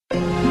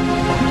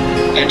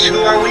And who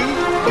are we?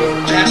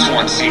 That's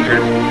one secret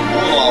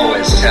we'll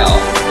always tell.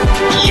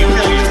 You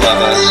know you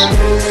love us.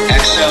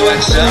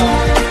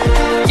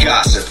 XOXO,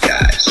 Gossip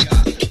Guys.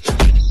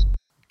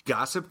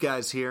 Gossip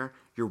Guys here,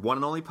 your one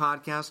and only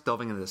podcast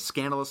delving into the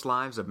scandalous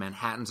lives of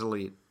Manhattan's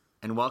elite.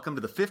 And welcome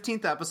to the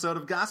 15th episode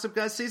of Gossip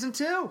Guys Season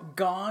 2.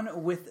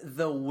 Gone with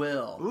the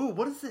Will. Ooh,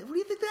 what do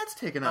you think that's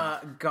taken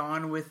up?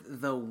 Gone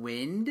with the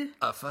Wind.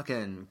 A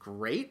fucking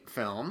great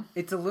film.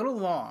 It's a little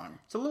long.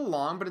 It's a little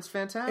long, but it's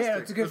fantastic. Yeah,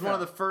 it's a good It was one of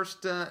film. the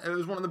first, it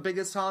was one of the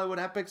biggest Hollywood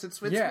epics.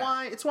 It's Yeah.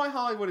 why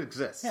Hollywood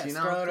exists, Yeah, you know?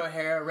 Scarlett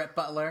O'Hara, Rhett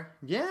Butler.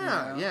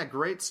 Yeah, you know? yeah,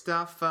 great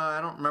stuff.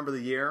 I don't remember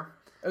the year.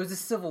 It was a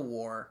Civil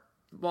War.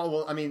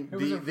 Well, I mean,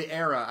 the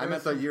era. I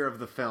meant the year of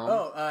the film.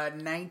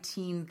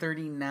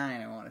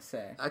 1939, I want to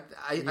say. I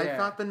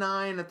thought the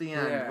 9 at the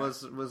end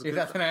was You good.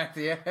 thought the 9 at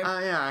the end?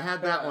 Yeah, I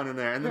had that one in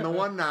there. And then the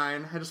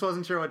 1-9, I just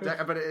wasn't sure what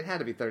but it had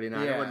to be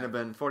 39. It Yeah. wouldn't have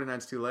been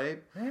 49's too late.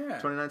 Yeah.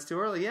 29's too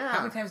early. Yeah.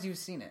 How many times have you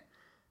seen it?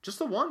 Just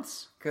the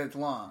once. Because it's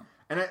long.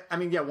 And I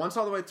mean, yeah, once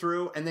all the way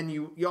through, and then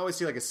you always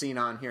see like a scene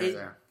on here or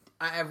there.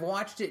 I've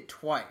watched it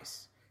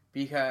twice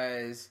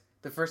because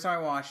the first time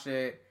I watched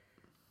it,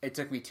 it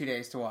took me 2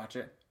 days to watch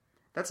it.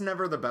 That's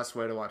never the best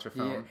way to watch a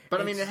film. Yeah.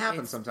 But I mean, it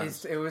happens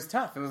sometimes. It was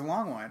tough. It was a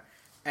long one.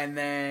 And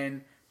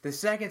then the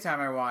second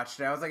time I watched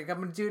it, I was like, I'm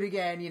going to do it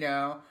again, you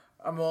know.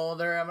 I'm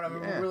older. I'm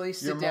going to really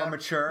sit down. You're more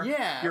mature.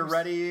 Yeah. You're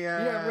ready.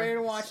 Ready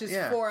to watch this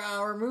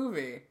 4-hour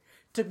movie.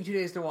 Took me 2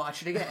 days to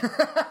watch it again.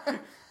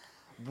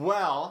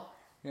 Well,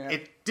 Yeah.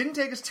 it didn't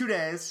take us 2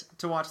 days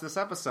to watch this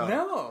episode.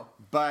 No.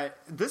 But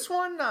this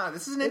one,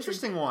 this is an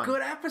interesting one.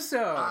 Good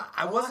episode.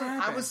 I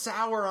was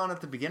sour on at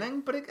the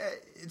beginning, but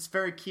it's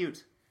very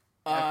cute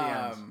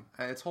at the end.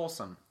 It's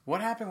wholesome.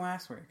 What happened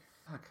last week?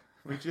 Fuck.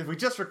 We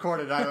just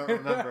recorded. I don't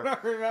remember. I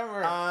don't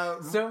remember.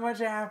 So much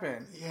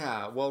happened.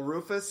 Yeah. Well,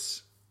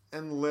 Rufus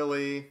and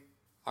Lily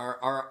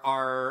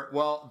are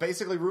well.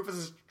 Basically, Rufus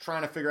is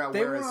trying to figure out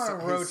where his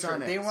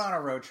son is. They went on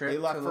a road trip. They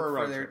left for a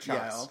road their trip.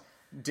 child.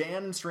 Yes.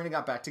 Dan and Serena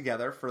got back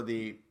together for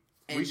the.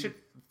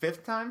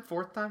 Fifth time.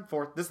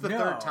 This is the No.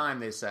 third time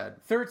they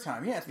said. Third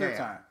time. Yeah, it's third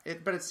time.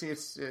 It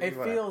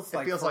feels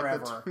like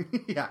forever.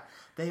 Yeah,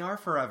 they are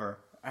forever.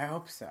 I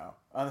hope so.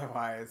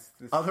 Otherwise,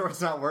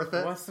 Otherwise, not worth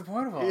it. What's the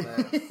point of all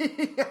this?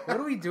 What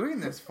are we doing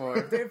this for?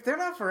 If they're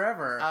not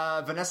forever.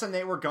 Vanessa and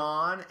Nate were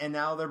gone, and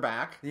now they're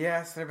back.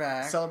 Yes, they're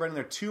back. Celebrating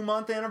their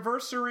 2-month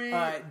anniversary.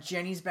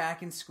 Jenny's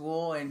back in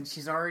school, and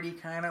she's already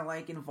kind of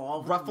like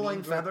involved.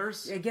 Ruffling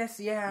feathers. I guess,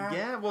 yeah.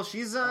 Yeah, well,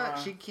 she's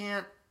she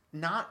can't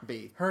not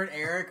be. Her and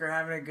Eric are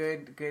having a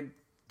good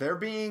They're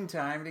being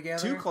time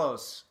together. too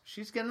close.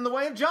 She's getting in the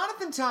way of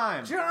Jonathan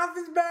time.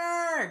 Jonathan's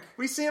back.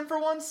 We see him for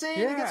one scene.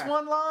 Yeah. He gets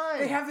one line.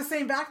 They have the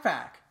same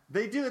backpack.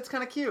 They do. It's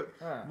kind of cute.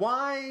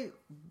 Why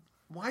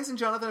isn't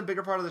Jonathan a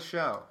bigger part of the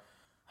show?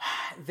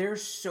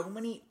 There's so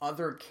many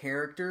other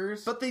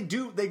characters. But they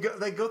do. They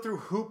go through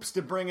hoops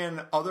to bring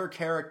in other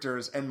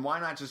characters, and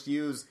why not just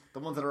use the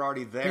ones that are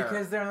already there?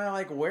 Because they're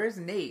like, "Where's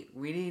Nate?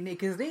 We need Nate."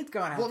 Because Nate's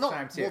gone half the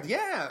time too. Well,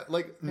 yeah.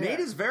 Nate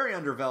is very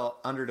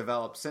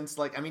underdeveloped since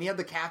he had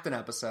the captain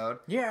episode.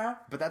 Yeah,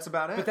 but that's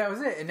about it. But that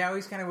was it. And now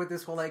he's kind of with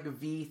this whole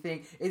V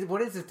thing.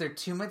 What is it? Their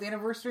 2-month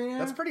anniversary now?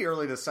 That's pretty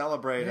early to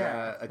celebrate.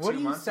 Yeah. A 2 month. What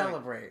do you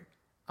celebrate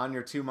on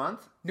your 2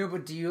 month? No,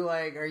 but do you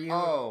Are you?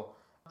 Oh.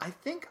 I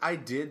think I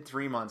did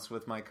 3 months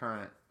with my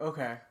current.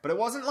 Okay. But it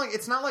wasn't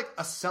it's not like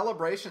a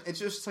celebration. It's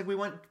just like we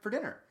went for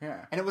dinner.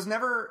 Yeah. And it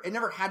never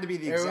had to be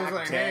the exact day. It was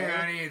like, day. hey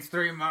honey, it's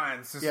 3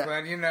 months. Just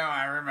let you know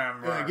I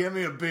rember. Give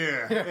me a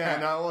beer. Yeah,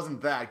 no, it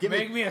wasn't that.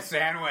 Make me a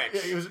sandwich.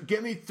 It was,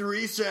 give me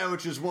 3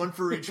 sandwiches, 1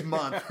 for each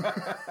month.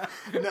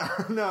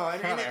 No.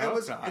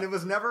 And it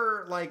was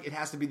never like it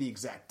has to be the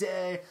exact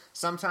day.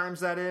 Sometimes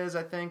that is,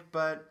 I think,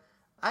 but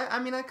I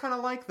mean, I kind of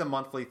like the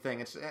monthly thing.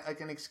 It's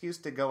like an excuse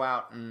to go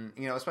out and,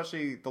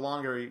 especially the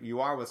longer you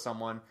are with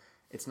someone,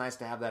 it's nice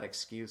to have that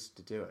excuse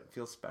to do it. It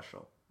feels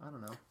special. I don't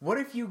know. What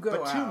if you go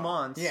out? But 2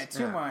 months. Yeah,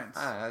 2 months.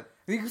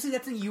 You see,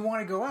 that's you want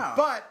to go out.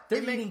 But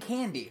they're eating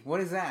candy. What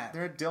is that?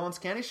 They're at Dylan's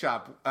Candy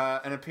Shop.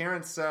 An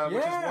appearance,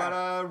 which is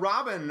what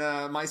Robin,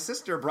 my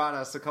sister, brought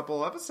us a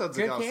couple episodes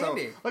ago.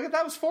 Candy. So, look at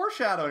that was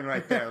foreshadowing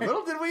right there.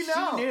 Little did we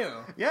know. She knew.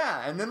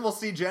 Yeah, and then we'll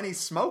see Jenny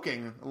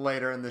smoking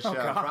later in the show,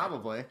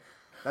 probably.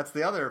 That's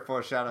the other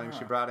foreshadowing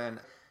she brought in.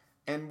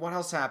 And what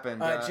else happened?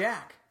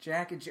 Jack,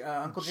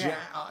 Uncle Jack.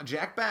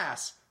 Jack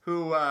Bass,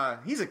 who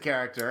he's a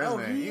character,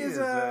 isn't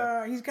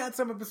he? He's got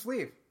some up his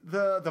sleeve.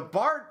 The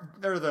Bart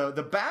or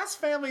the Bass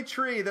family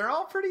tree, they're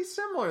all pretty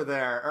similar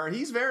there. Or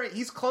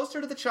he's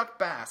closer to the Chuck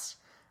Bass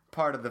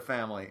part of the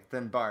family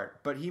than Bart,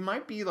 but he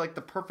might be like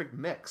the perfect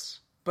mix.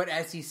 But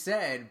as he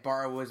said,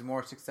 Bart was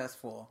more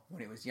successful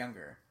when he was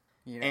younger,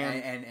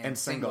 and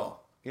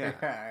single. Yeah.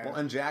 Well,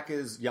 and Jack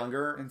is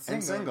younger and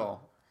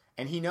single.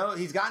 And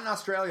he's gotten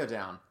Australia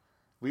down.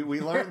 We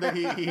learned that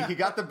he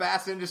got the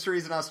bass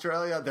industries in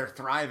Australia. They're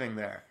thriving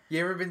there.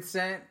 You ever been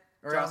sent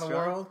around the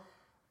world?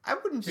 I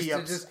wouldn't be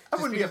upset. I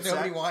wouldn't be upset.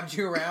 Nobody wanted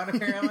you around,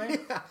 apparently.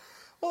 Yeah.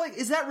 Well,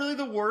 is that really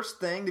the worst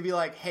thing to be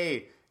like,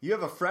 hey, You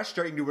have a fresh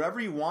start. You can do whatever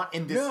you want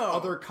in this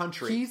other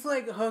country. He's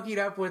like hooking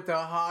up with the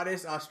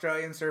hottest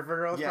Australian surfer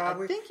girl. Yeah,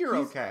 probably. I think you're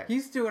okay.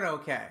 He's doing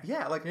okay.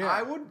 Yeah,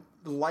 I would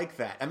like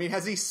that. I mean,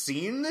 has he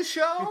seen the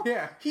show?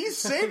 Yeah. He's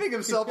saving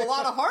himself a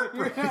lot of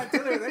heartbreak. We're not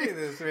doing any of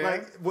this, man.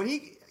 Like, when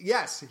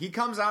he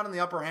comes out in the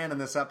upper hand in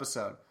this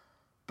episode,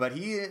 but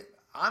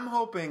I'm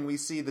hoping we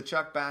see the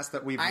Chuck Bass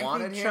that we've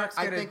wanted here.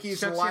 I think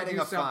he's lighting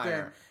a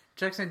fire.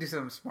 Chuck's gonna do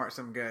something smart,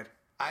 something good.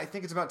 I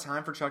think it's about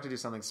time for Chuck to do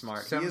something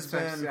smart. He has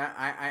been.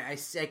 I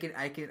see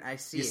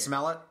it. You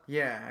smell it?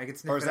 Yeah, I can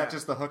sniff it. Or is that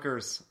just the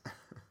hookers?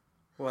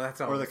 Well,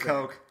 that's all. Or the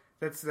Coke?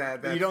 That's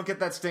that. You don't get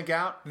that stink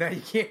out? No,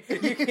 you can't.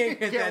 You can't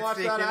get that watch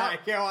stink that out? I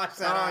can't watch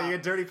that out. Oh, you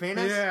get dirty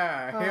penis?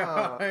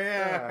 Yeah.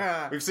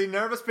 Yeah. We've seen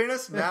nervous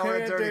penis. Now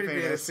we're at dirty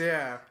penis.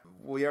 Yeah.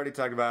 We already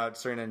talked about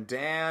Serena and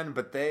Dan,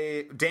 but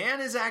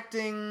Dan is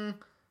acting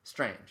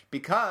strange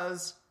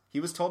because he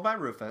was told by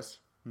Rufus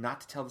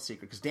not to tell the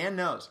secret. Because Dan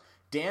knows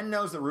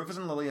that Rufus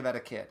and Lily have had a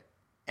kid,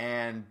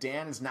 and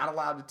Dan is not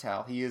allowed to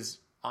tell. He is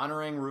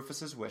honoring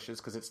Rufus's wishes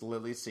because it's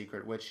Lily's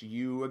secret, which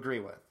you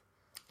agree with.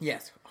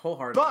 Yes,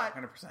 wholeheartedly, But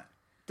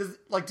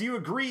 100%. Do you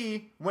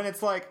agree when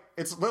it's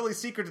Lily's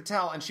secret to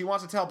tell and she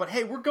wants to tell, but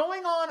hey, we're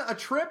going on a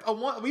trip.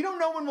 We don't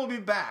know when we'll be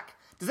back.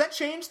 Does that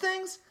change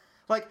things?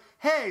 Like,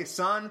 hey,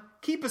 son,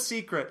 keep a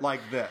secret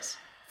like this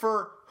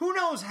for who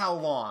knows how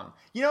long.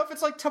 You know, if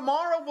it's like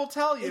tomorrow, we'll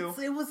tell you.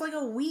 It was like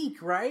a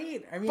week,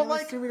 right? I mean, But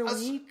I'm assuming a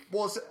week.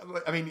 Well,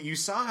 I mean, you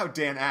saw how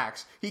Dan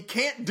acts. He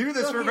can't do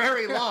this for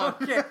very long.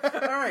 Okay,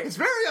 all right. It's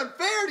very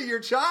unfair to your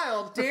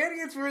child. Dan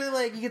gets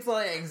really he gets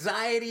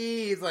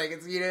anxiety. He's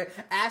like,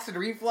 acid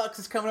reflux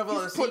is coming up with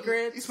all the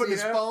secrets. He's putting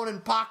his phone in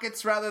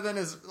pockets rather than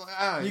his.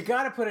 You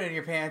got to put it in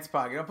your pants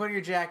pocket. Don't put it in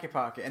your jacket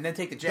pocket, and then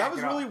take the jacket off.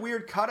 That was really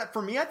weird cut.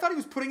 For me, I thought he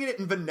was putting it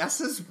in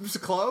Vanessa's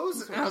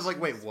clothes, and I was like,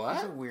 wait, what?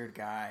 He's a weird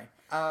guy.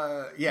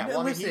 Yeah.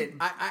 Well, listen,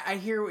 I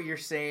hear what you're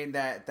saying.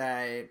 That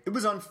it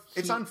was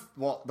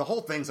well, the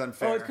whole thing's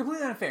unfair. Oh, it's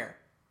completely unfair.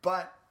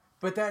 But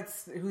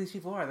that's who these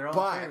people are. They're all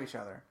unfair to each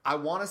other. I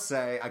want to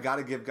say I got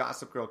to give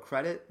Gossip Girl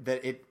credit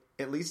that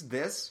at least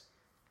this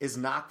is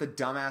not the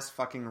dumbass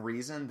fucking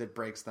reason that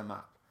breaks them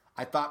up.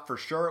 I thought for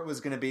sure it was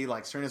going to be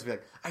like Serena's be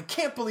like, I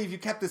can't believe you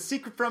kept this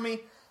secret from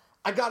me.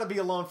 I got to be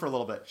alone for a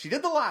little bit. She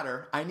did the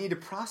latter. I need to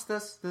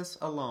process this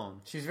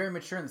alone. She's very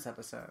mature in this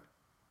episode.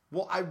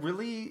 Well,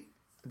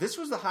 this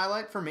was the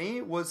highlight for me,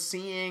 was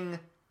seeing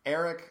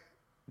Eric,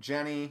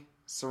 Jenny,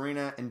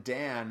 Serena, and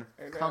Dan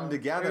come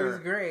together. It was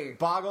great.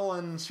 Boggle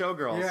and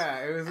Showgirls.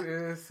 Yeah,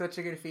 it was such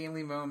a good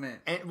family moment.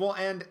 And it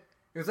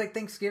was like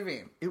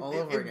Thanksgiving all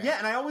over again. Yeah,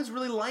 and I always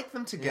really like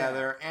them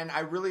together, and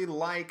I really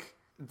like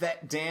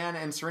that Dan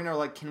and Serena are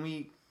like, can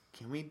we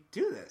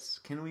do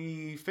this? Can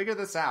we figure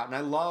this out? And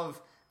I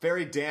love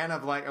very Dan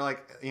of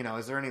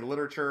is there any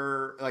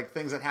literature,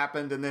 things that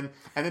happened, and then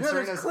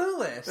Serena's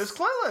Clueless. There's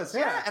Clueless,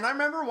 yeah. And I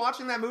remember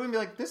watching that movie and be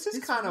like, this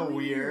is kind of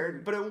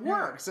weird, but it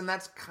works, and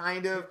that's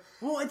kind of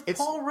it's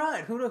Paul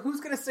Rudd.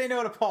 Who's going to say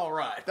no to Paul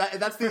Rudd?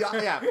 That's the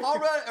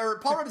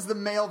Paul Rudd is the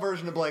male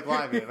version of Blake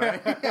Lively,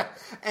 right? Yeah.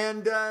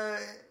 And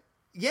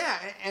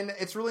and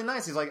it's really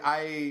nice. He's like,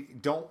 I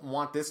don't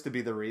want this to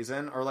be the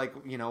reason, or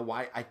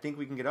why I think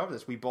we can get over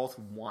this. We both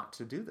want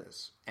to do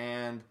this,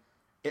 and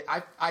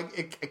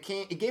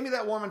it gave me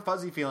that warm and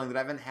fuzzy feeling that I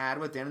haven't had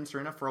with Dan and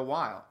Serena for a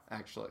while,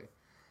 actually.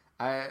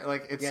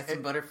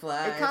 Some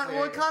butterflies.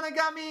 It kind of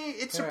got me.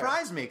 It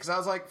surprised me because I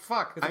was like,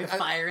 "Fuck!"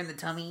 Fire in the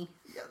tummy.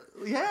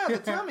 Yeah, the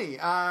tummy.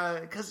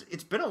 Because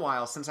it's been a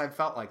while since I've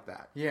felt like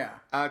that. Yeah.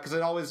 Because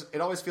it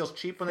always feels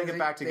cheap when they get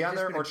back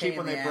together, or cheap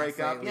when they break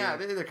up. Lately. Yeah,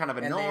 they're kind of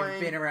annoying. And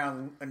they've been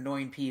around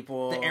annoying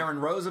people. The Aaron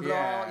Rose of it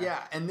all.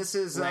 Yeah, and this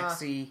is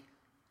Lexi.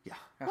 Yeah.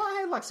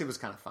 Well, Lexi was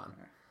kind of fun.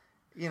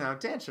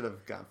 Dan should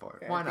have gone for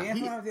it. Why not?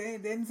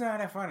 Dan's not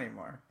that fun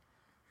anymore.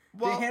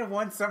 Well, they had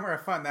one summer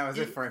of fun. That was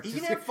it for him. He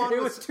can have fun.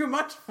 It was too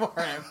much for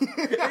him.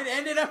 It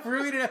ended up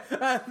ruining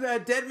a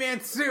dead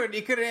man's suit.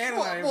 He couldn't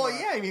handle it anymore. Well,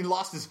 yeah. I mean, he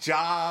lost his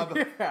job.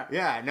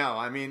 Yeah. No.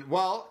 I mean,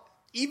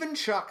 even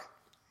Chuck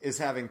is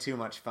having too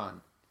much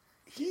fun.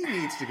 He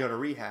needs to go to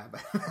rehab,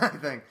 I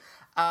think.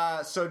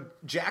 So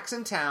Jack's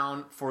in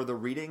town for the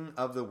reading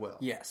of the will.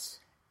 Yes.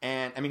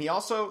 And, I mean, he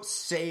also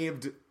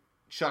saved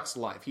Chuck's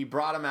life. He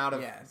brought him out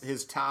of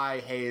his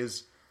tie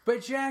haze.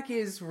 But Jack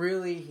is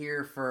really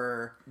here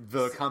for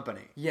the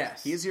company.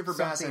 Yes. He's here for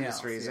Bass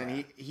Industries,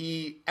 and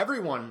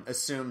everyone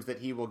assumes that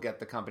he will get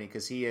the company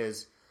because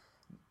he's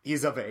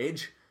of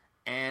age.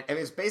 And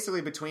it's basically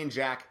between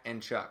Jack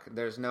and Chuck.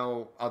 There's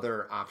no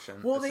other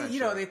option. Well,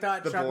 they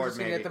thought Chuck was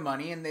going to get the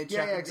money, and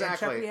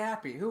Chuck would be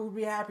happy. Who would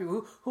be happy?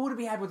 Who would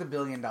be happy with $1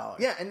 billion?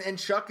 Yeah, and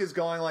Chuck is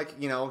going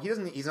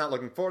he's not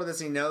looking forward to this.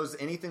 He knows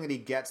anything that he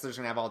gets, there's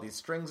going to have all these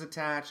strings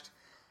attached.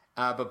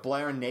 But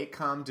Blair and Nate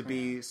come to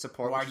be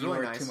support. Why do you really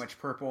wear nice. too much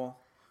purple?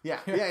 Yeah.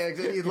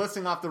 He's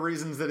listing off the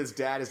reasons that his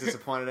dad has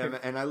disappointed him,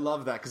 and I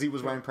love that because he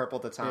was wearing purple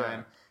at the time.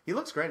 Yeah. He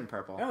looks great in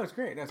purple. Oh, it's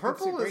great.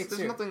 Purple is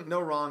there's no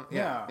wrong.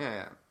 Yeah.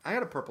 Yeah. I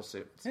had a purple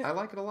suit. Yeah. I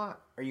like it a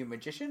lot. Are you a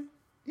magician?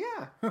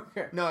 Yeah.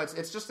 Okay. No,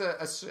 it's just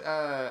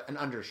an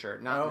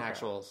undershirt, not an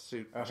actual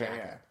suit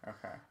jacket. Yeah.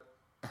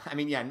 Okay. I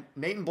mean, yeah,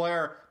 Nate and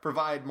Blair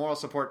provide moral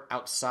support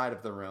outside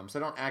of the room, so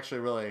they don't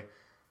actually really.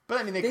 But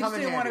I mean, they come just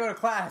in. didn't want to go to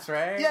class,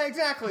 right? Yeah,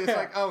 exactly. It's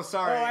like, oh,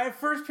 sorry.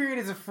 First period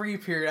is a free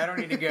period. I don't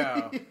need to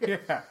go.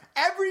 Yeah.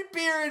 Every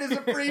period is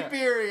a free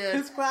period.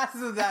 This class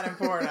isn't that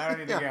important. I don't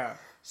need to go.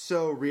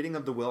 So, reading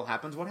of the will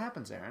happens. What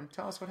happens, Aaron?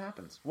 Tell us what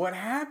happens. What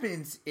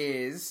happens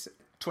is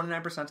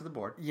 29% to the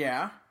board.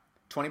 Yeah.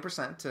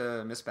 20%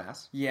 to Miss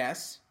Bass.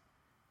 Yes.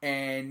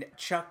 And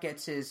Chuck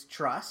gets his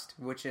trust,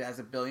 which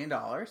has $1 billion.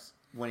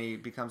 When he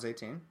becomes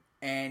 18.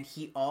 And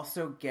he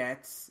also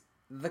gets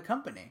the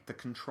company. The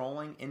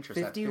controlling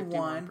interest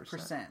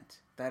 51%.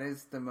 That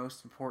is the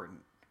most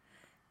important.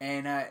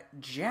 And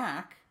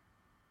Jack,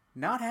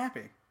 not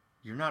happy.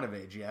 You're not of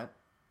age yet.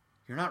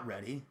 You're not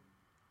ready.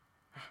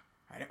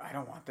 I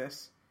don't want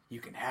this.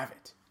 You can have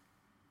it.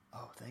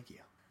 Oh, thank you.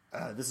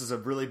 This is a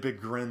really big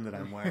grin that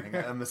I'm wearing.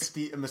 a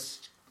mischievous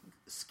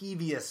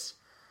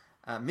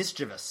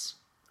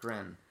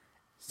grin.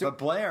 But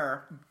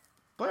Blair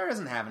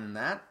isn't having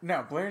that.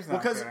 No, Blair's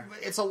not. Because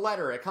it's a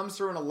letter. It comes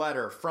through in a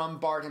letter from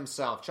Bart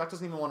himself. Chuck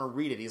doesn't even want to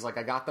read it. He's like,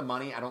 I got the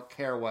money. I don't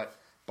care what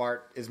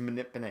Bart is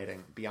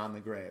manipulating beyond the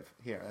grave.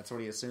 Here, that's what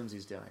he assumes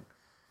he's doing.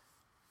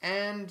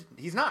 And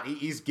he's not.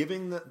 He's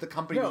giving the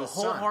company to his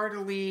son.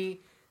 Wholeheartedly.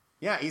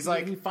 Yeah, he's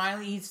like... He's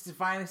finally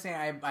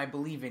saying, I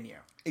believe in you.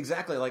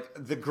 Exactly. Like,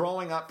 the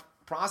growing up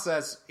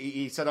process,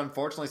 he said,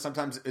 unfortunately,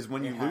 sometimes is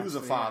when you lose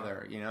a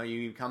father. Yeah. You know,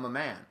 you become a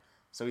man.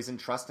 So he's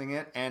entrusting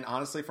it. And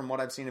honestly, from what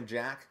I've seen of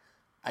Jack,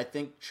 I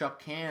think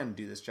Chuck can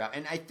do this job.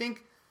 And I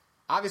think,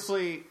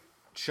 obviously,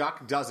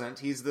 Chuck doesn't.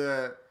 He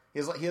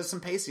has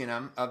some pace in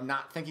him of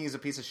not thinking he's a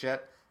piece of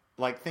shit.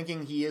 Like,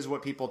 thinking he is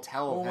what people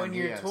tell him when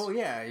you're told,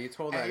 you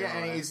told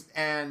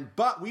that.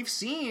 But we've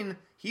seen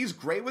he's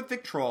great with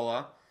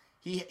Victrola.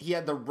 He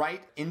had the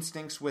right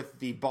instincts with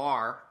the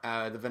bar,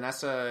 the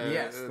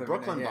Vanessa the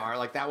Brooklyn bar.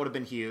 Like, that would have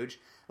been huge.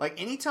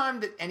 Like,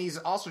 anytime that... And he's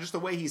also... Just the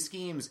way he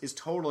schemes is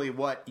totally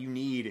what you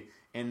need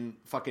in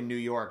fucking New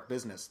York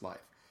business life.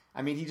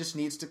 I mean, he just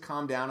needs to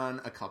calm down on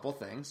a couple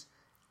things.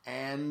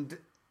 And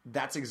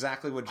that's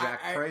exactly what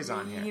Jack preys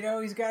on here. You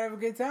know, he's got to have a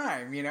good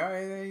time. You know?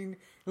 I mean,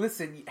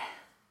 listen...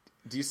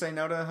 Do you say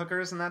no to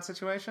hookers in that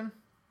situation?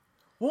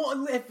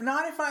 Well,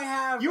 if I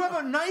have... You have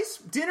a nice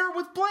dinner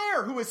with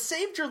Blair, who has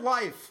saved your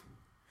life.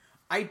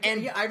 I'm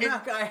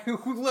not guy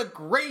who look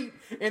great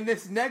in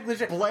this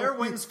negligent. Blair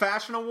wins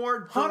fashion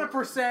award.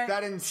 100%.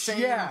 That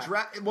insane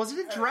dress. Was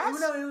it a dress?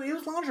 No, it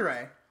was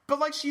lingerie. But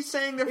like she's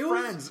saying they're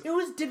friends. It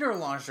was dinner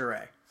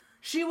lingerie.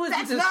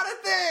 That's not a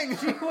thing.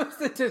 She was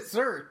the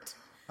dessert.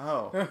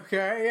 Oh.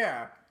 Okay.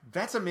 Yeah.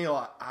 That's a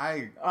meal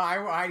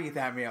I'd eat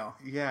that meal.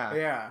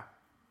 Yeah.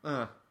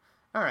 Yeah.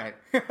 All right.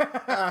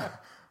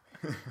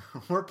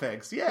 We're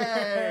pigs. Yay!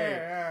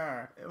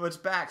 Yeah.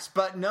 Which backs.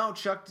 But no,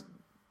 Chuck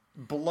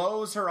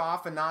blows her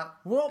off and not...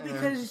 Well,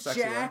 because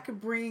Jack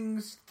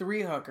brings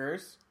 3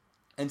 hookers.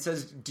 And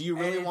says, do you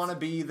really want to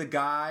be the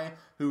guy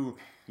who,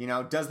 you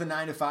know, does the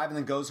 9 to 5 and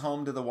then goes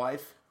home to the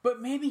wife?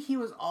 But maybe he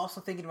was also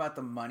thinking about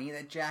the money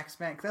that Jack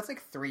spent. Because that's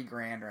like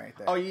 $3,000 right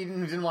there. Oh, you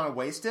didn't want to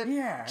waste it?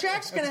 Yeah.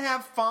 Jack's going to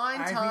have fine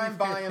time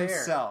by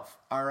himself.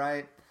 All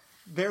right?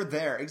 They're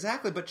there.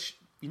 Exactly. But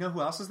you know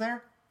who else is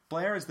there?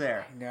 Blair is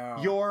there. I know.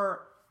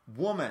 Your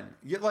woman.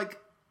 Your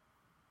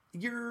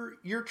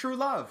true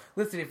love.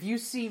 Listen, if you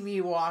see me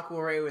walk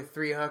away with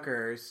 3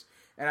 hookers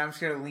and I'm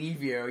just going to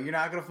leave you, you're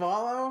not going to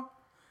follow?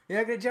 You're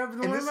not going to jump in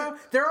the limo?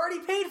 They're already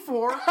paid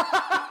for.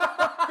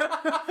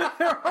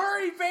 They're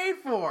already paid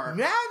for.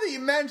 Now that you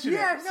mention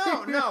it.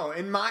 No.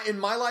 In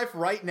my life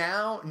right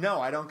now,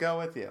 no, I don't go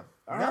with you.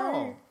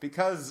 Right.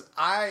 Because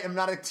I am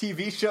not a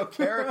TV show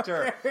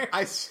character.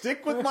 I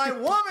stick with my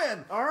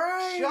woman. All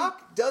right.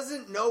 Chuck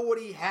doesn't know what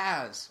he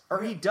has.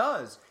 Or he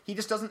does. He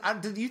just doesn't...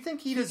 do you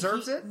think he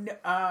deserves it?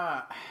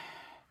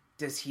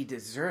 Does he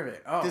deserve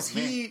it? Oh, does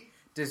he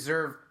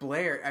deserve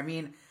Blair? I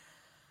mean...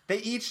 They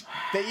each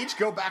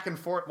go back and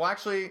forth. Well,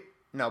 actually,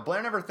 no.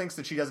 Blair never thinks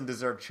that she doesn't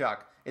deserve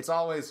Chuck. It's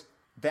always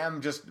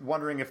them just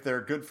wondering if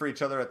they're good for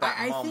each other at that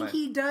moment. I think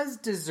he does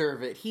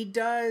deserve it. He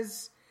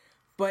does...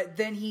 But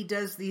then he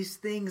does these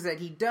things that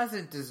he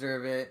doesn't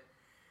deserve it.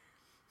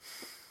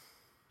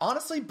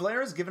 Honestly,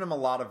 Blair has given him a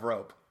lot of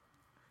rope.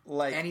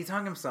 And he's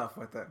hung himself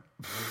with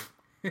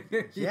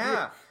it.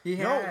 Yeah. he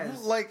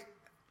has. No, like,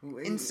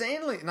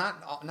 insanely.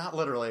 Not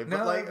literally,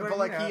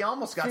 but he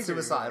almost got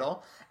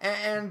suicidal.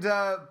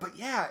 But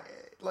yeah,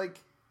 like,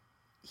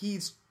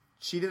 he's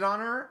cheated on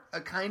her,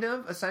 kind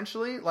of,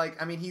 essentially.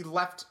 Like, I mean, he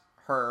left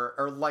her,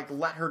 or like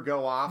let her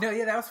go off. No,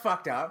 yeah, that was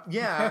fucked up.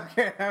 Yeah.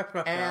 Okay, that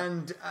was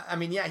fucked up. I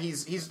mean, yeah,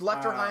 he's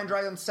left her high and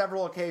dry on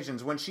several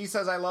occasions. When she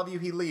says "I love you,"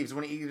 he leaves.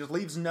 When he just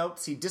leaves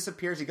notes, he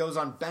disappears. He goes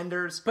on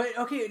benders. But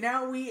okay,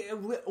 now we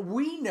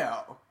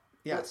know.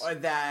 Yes,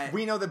 that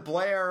we know that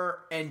Blair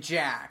and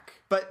Jack,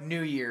 but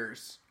New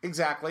Year's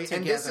exactly,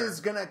 together. And this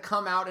is going to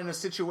come out in a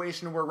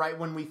situation where right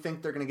when we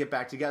think they're going to get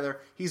back together,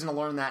 he's going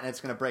to learn that, and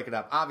it's going to break it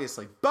up,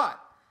 obviously. But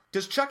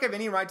does Chuck have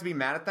any right to be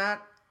mad at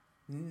that?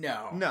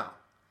 No.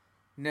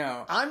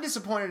 No. I'm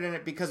disappointed in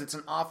it because it's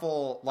an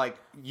awful like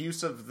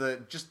use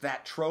of just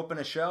that trope in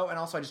a show, and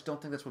also I just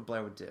don't think that's what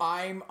Blair would do.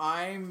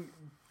 I'm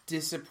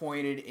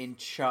disappointed in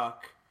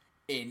Chuck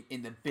in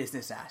the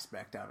business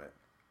aspect of it.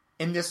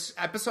 In this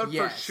episode,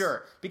 Yes. for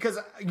sure, because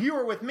you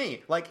were with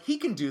me. Like he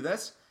can do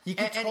this. He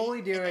can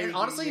totally do it. And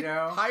honestly, you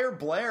know? hire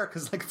Blair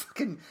because like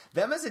fucking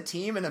them as a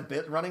team and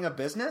running a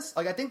business.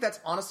 Like I think that's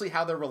honestly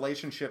how their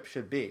relationship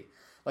should be.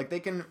 Like they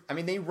can. I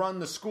mean, they run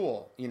the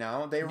school. You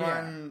know, they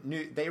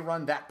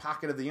run that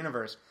pocket of the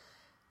universe.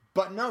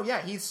 But no,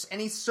 yeah, he's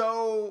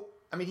so.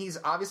 I mean, he's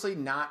obviously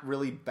not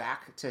really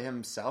back to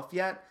himself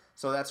yet.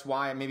 So that's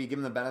why maybe give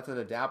him the benefit of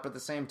the doubt. But at the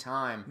same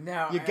time,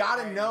 you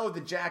got to know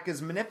that Jack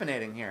is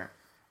manipulating here.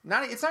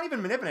 It's not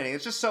even manipulating.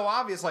 It's just so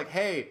obvious. Like,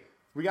 hey,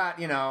 we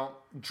got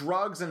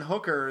drugs and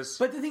hookers.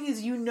 But the thing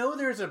is,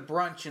 there's a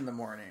brunch in the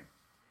morning.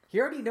 He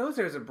already knows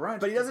there's a brunch.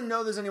 But he doesn't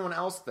know there's anyone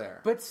else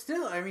there. But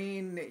still, I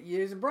mean,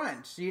 there's a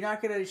brunch. You're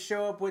not going to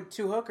show up with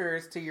 2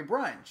 hookers to your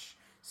brunch.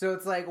 So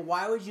it's like,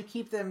 why would you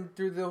keep them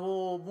through the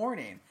whole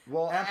morning?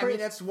 Well, I mean,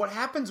 that's what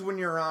happens when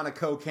you're on a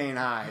cocaine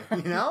high,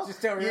 you know?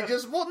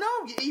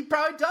 He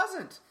probably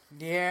doesn't.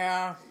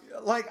 Yeah.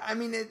 Like, I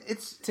mean,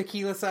 it's...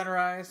 Tequila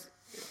sunrise.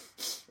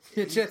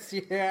 I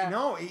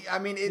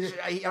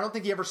don't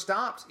think he ever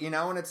stopped,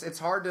 and it's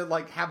hard to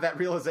like have that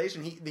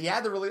realization. He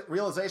had the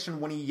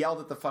realization when he yelled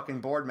at the fucking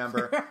board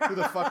member, "Who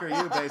the fuck are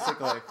you?"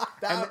 Basically,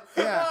 that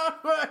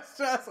was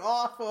just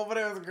awful, but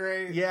it was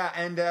great. Yeah,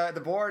 and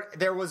the board,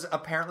 there was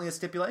apparently a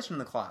stipulation in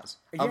the clause,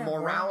 a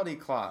morality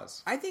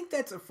clause. I think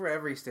that's for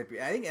every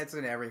stipulation. I think that's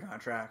in every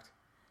contract.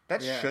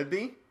 That should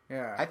be.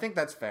 Yeah, I think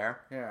that's fair.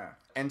 Yeah,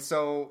 and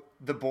so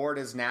the board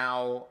has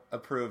now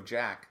approved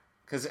Jack.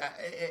 Because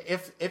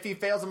if he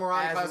fails the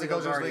morality clause, it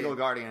goes to his legal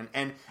guardian,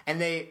 and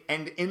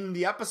in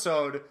the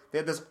episode they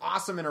had this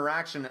awesome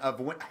interaction of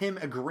him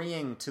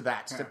agreeing to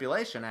that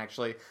stipulation,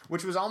 actually,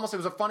 which was it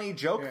was a funny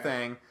joke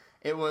thing.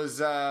 It was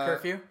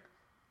curfew.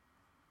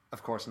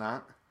 Of course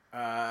not.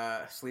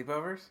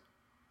 Sleepovers.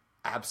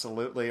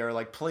 Absolutely, or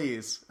like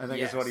please, I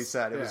think is what he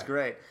said. It was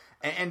great.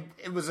 And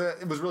it was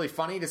really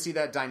funny to see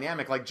that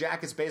dynamic. Like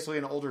Jack is basically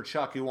an older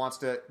Chuck who wants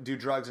to do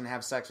drugs and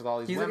have sex with all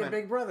these women. He's like a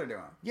big brother to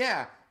him.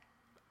 Yeah.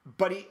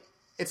 But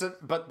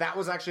that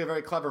was actually a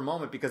very clever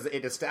moment because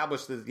it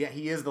established that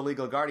he is the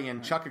legal guardian.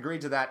 Right. Chuck agreed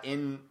to that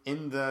in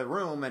the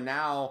room, and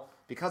now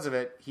because of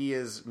it, he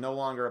is no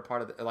longer a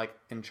part of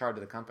in charge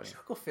of the company.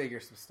 Chuck will figure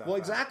some stuff. Well,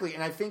 exactly,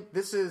 and I think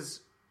this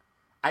is.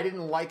 I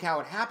didn't like how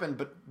it happened,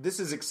 but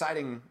this is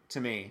exciting to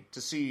me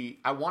to see.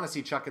 I want to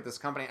see Chuck at this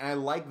company, and I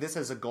like this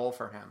as a goal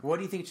for him. What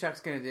do you think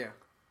Chuck's going to do?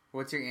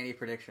 What's your Andy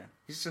prediction?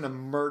 He's just going to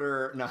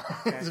murder... No,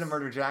 he's going to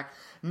murder Jack.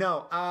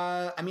 No,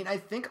 I mean, I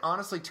think,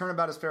 honestly,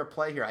 turnabout is fair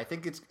play here. I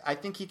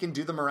think he can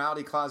do the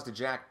morality clause to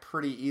Jack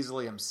pretty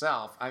easily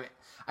himself.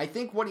 I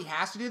think what he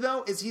has to do,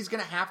 though, is he's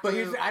going to have to...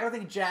 But I don't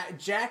think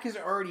Jack has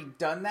already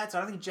done that, so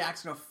I don't think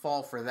Jack's going to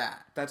fall for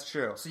that. That's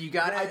true. So you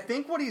got to... I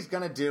think what he's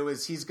going to do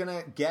is he's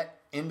going to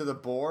get into the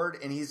board,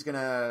 and he's going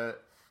to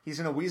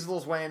weasel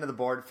his way into the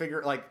board,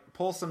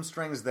 pull some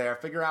strings there,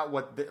 figure out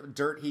what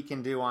dirt he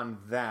can do on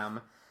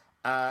them...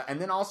 and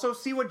then also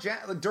see what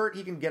dirt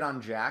he can get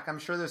on Jack. I'm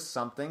sure there's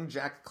something.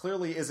 Jack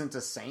clearly isn't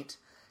a saint.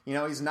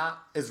 He's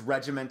not as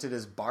regimented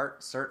as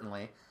Bart,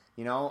 certainly.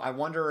 I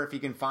wonder if he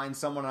can find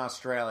someone in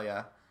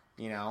Australia,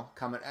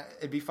 coming.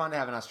 It'd be fun to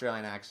have an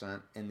Australian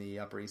accent in the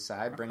Upper East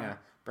Side. Bring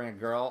a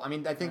girl. I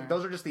mean, I think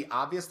those are just the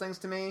obvious things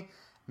to me.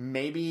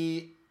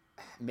 Maybe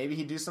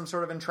he'd do some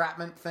sort of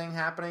entrapment thing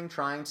happening,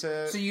 trying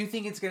to... So you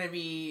think it's going to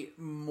be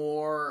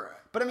more...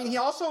 But, I mean, he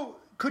also...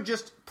 could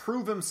just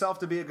prove himself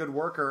to be a good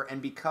worker,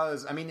 and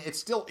because, I mean, it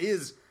still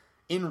is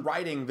in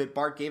writing that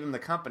Bart gave him the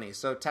company.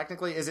 So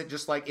technically, is it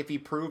just like if he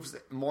proves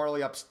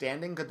morally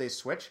upstanding, could they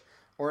switch?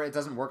 Or it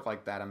doesn't work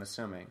like that, I'm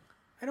assuming.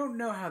 I don't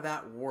know how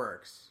that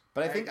works.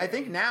 But I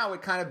think now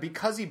it kind of,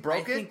 because he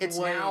broke it, it's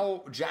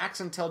now Jack's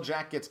until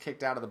Jack gets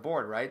kicked out of the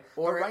board, right?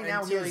 Or but right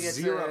now he has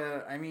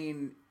zero. I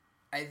mean,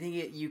 I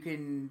think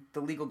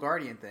the legal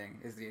guardian thing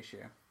is the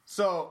issue.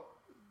 So...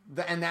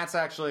 And that's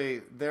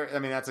actually there. I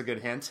mean, that's a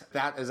good hint.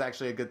 That is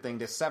actually a good thing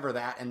to sever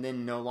that, and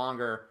then no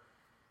longer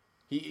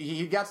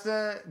he gets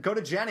to go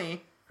to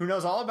Jenny, who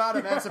knows all about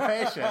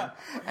emancipation,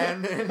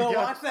 and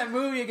watch that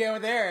movie again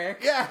with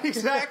Eric. Yeah,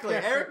 exactly.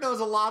 Eric knows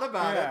a lot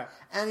about it,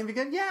 and he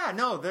began. Yeah,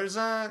 no, there's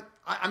a.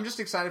 I'm just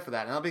excited for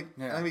that, and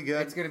that'll be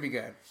good. It's gonna be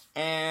good,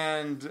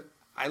 and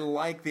I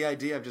like the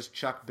idea of just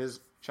Chuck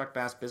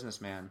Bass,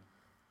 businessman.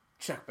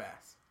 Chuck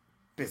Bass,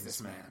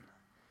 businessman.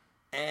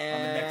 And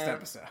on the next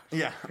episode.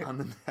 Yeah, on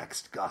the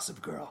next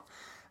Gossip Girl.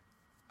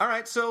 All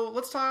right, so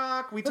let's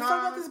talk. Let's talk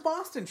about this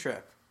Boston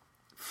trip.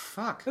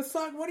 Fuck. Let's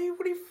talk. What do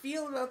you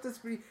feel about this?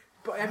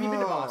 Have you been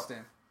to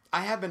Boston?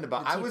 I have been to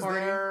Boston. I was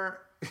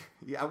there.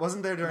 Yeah, I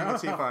wasn't there during the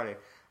Tea Party.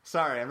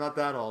 Sorry, I'm not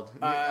that old.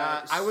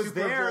 I was Super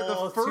there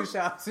Bowl the first.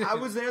 2000. I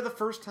was there the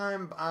first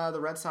time the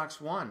Red Sox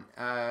won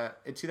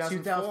in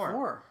 2004.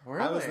 2004.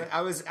 Really?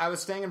 I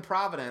was staying in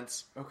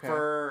Providence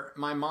for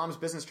my mom's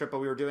business trip, but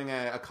we were doing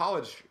a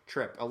college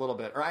trip a little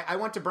bit. Or I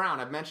went to Brown.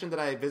 I've mentioned that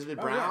I visited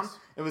Brown. Yes.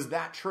 It was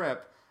that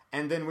trip,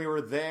 and then we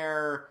were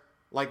there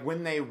Like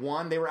when they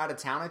won, they were out of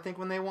town, I think,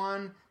 when they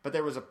won. But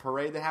there was a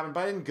parade that happened.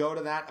 But I didn't go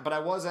to that. But I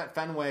was at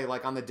Fenway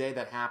like on the day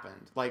that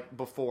happened, like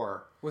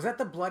before. Was that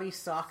the Bloody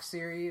Sock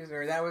series,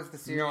 or that was the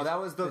series? No, that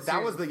was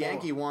the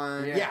Yankee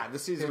one. Yeah, the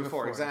season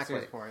before, exactly. The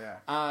series before,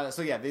 yeah.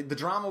 So yeah, the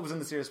drama was in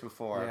the series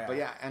before. Yeah. But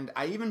yeah, and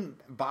I even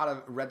bought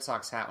a Red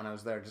Sox hat when I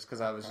was there, just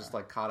because I was just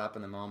like caught up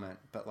in the moment.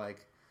 But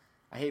like,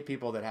 I hate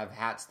people that have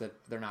hats that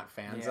they're not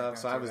fans of.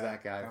 So I was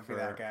that guy. Don't be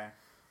that guy.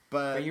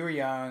 But you were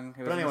young.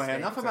 But anyway,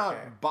 enough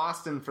about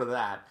Boston for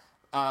that.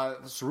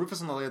 So Rufus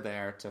and Lily are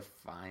there to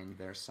find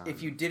their son.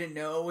 If you didn't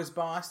know it was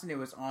Boston, it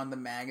was on the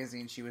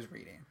magazine she was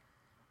reading.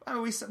 I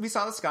mean, we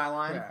saw the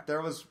skyline. Yeah.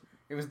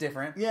 It was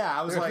different. Yeah,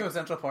 I was like...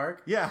 Central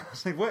Park. Yeah. I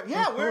was like, what?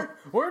 Yeah,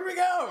 where'd we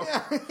go?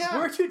 Yeah.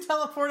 Where'd you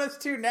teleport us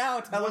to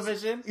now,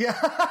 television? Yeah.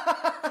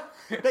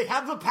 They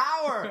have the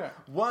power. Yeah.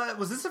 What?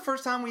 Was this the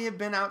first time we have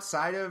been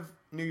outside of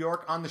New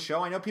York on the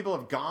show? I know people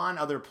have gone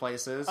other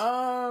places.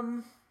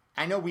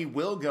 I know we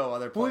will go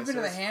other places. We've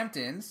been to the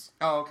Hamptons.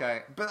 Oh,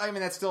 okay. But, I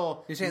mean, that's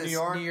still New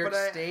York. New York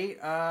State?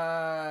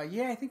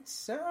 Yeah, I think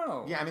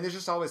so. Yeah, I mean, there's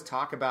just always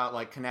talk about,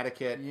 like,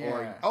 Connecticut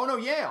or... Oh, no,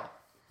 Yale.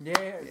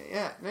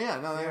 Yeah.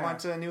 No, they went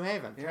to New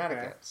Haven,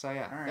 Connecticut. Okay. So,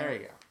 yeah, right. There you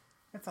go.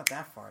 That's not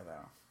that far,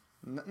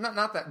 though.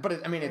 Not that...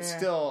 But, I mean, it's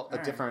still a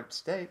different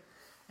state.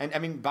 And, I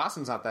mean,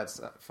 Boston's not that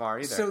far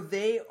either. So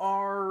they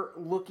are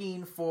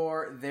looking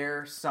for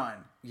their son.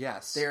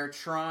 Yes. They're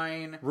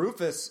trying...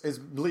 Rufus is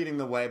leading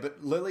the way,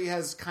 but Lily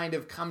has kind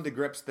of come to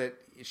grips that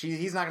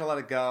he's not going to let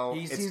it go.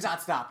 He's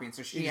not stopping,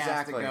 so she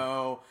has to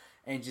go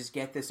and just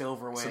get this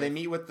over with. So they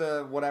meet with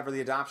the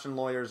adoption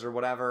lawyers or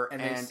whatever,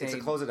 and it's a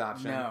closed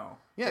adoption. No.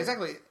 Yeah,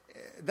 exactly.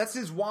 This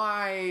is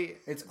why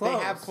it's closed.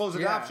 They have closed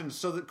adoptions,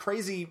 so that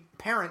crazy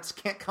parents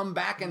can't come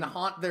back and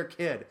haunt their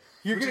kid.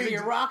 You're going to be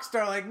a rock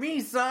star like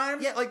me,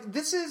 son. Yeah, like,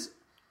 this is...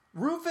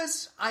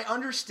 Rufus, I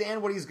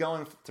understand what he's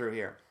going through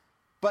here.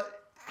 But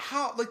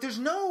how... Like, there's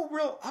no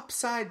real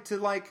upside to,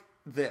 like,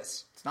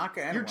 this. It's not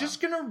going to end You're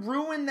just going to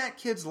ruin that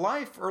kid's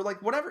life, or,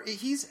 like, whatever.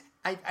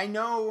 I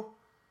know...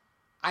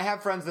 I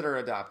have friends that are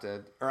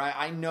adopted, or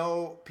I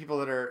know people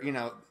that are, you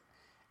know...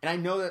 And I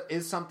know that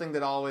is something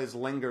that always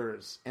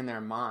lingers in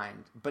their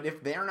mind. But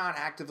if they're not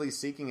actively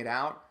seeking it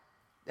out,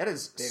 that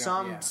is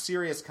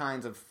serious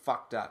kinds of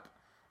fucked up.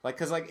 Like,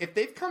 because, like, if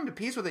they've come to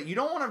peace with it, you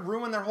don't want to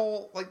ruin their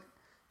whole, like,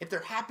 if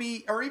they're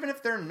happy, or even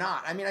if they're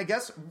not. I mean, I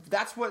guess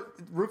that's what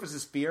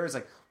Rufus's fear is,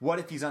 like, what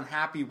if he's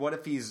unhappy? What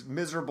if he's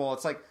miserable?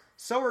 It's like,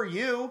 so are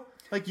you.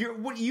 Like,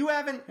 you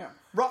haven't... Yeah.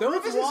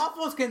 Those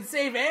waffles can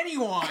save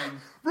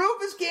anyone.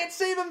 Rufus can't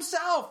save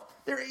himself.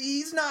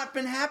 He's not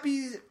been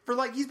happy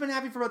he's been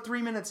happy for about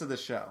 3 minutes of the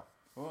show.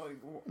 Well,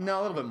 no,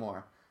 a little bit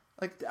more.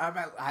 Like,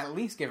 I at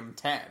least give him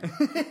 10.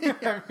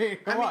 I mean,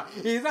 come on.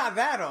 He's not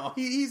that old.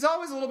 He's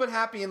always a little bit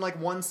happy in,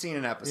 like, one scene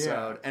an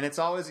episode. Yeah. And it's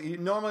always...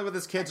 Normally with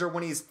his kids or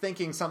when he's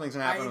thinking something's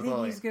going to happen with Lily.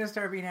 I think he's going to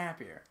start being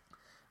happier.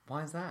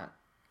 Why is that?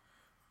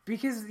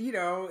 Because, you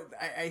know,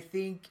 I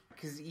think...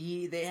 Because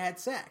they had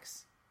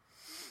sex.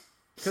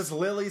 Because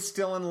Lily's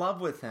still in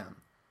love with him.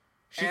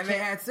 They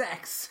had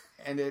sex.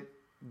 And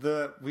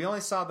we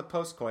only saw the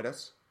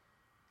post-coitus.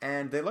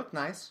 And they looked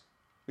nice.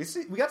 We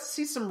got to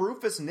see some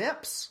Rufus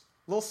nips.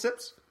 Little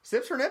sips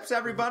for nips,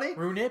 everybody.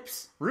 Rue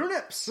nips.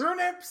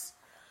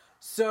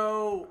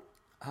 So...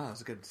 Oh, that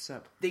was a good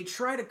sip. They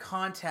try to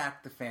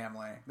contact the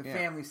family. The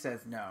family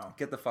says no.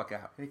 Get the fuck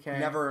out. Okay.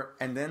 Never...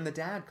 And then the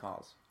dad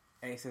calls.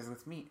 And he says,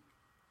 let's meet.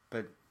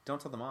 But don't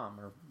tell the mom.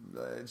 Or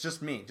it's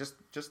just me. Just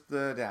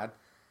the dad.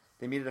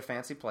 They meet at a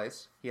fancy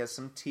place. He has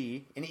some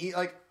tea. And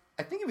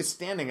I think he was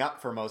standing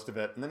up for most of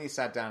it. And then he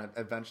sat down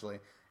eventually.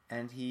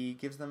 And he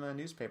gives them a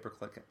newspaper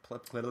clipping.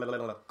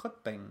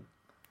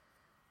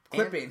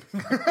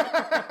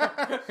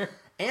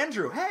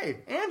 Andrew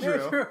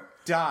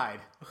died.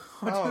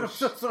 Oh, dude, I'm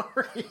so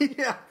sorry.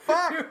 Yeah,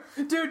 fuck.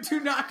 Dude, do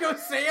not go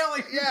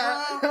sailing.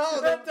 Yeah, no,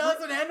 that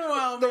doesn't end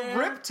well, the man.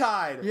 The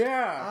riptide.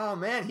 Yeah. Oh,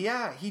 man,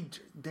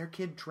 their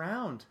kid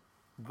drowned.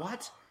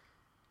 What?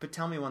 But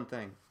tell me one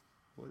thing.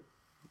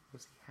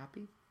 Was he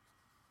happy?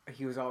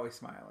 He was always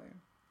smiling.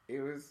 He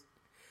was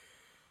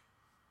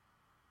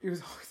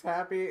always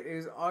happy. He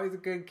was always a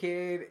good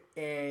kid,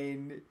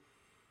 and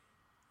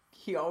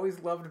he always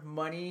loved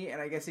money.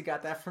 And I guess he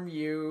got that from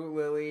you,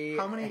 Lily.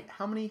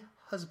 How many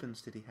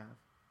husbands did he have?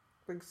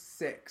 Like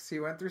 6. He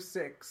went through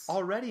 6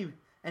 already,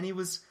 and he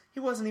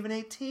wasn't even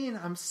 18.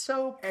 I'm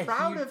so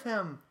proud of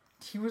him.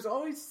 He was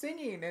always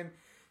singing, and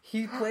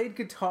he played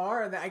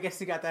guitar. And I guess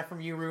he got that from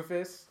you,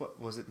 Rufus. What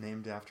was it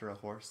named after? A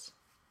horse?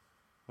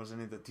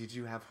 Wasn't it? Did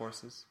you have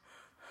horses?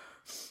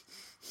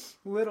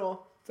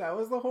 Little. That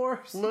was the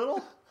horse.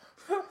 Little?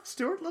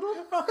 Stuart Little?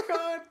 Oh,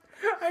 God.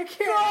 I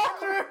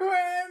can't.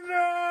 Andrew!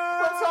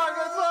 Let's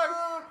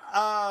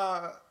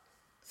talk.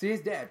 See,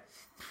 he's dead.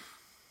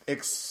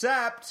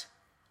 Except...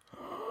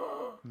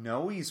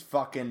 No, he's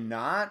fucking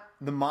not.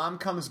 The mom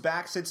comes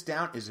back, sits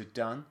down. Is it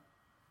done?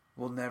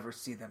 We'll never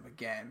see them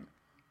again.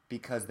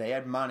 Because they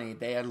had money.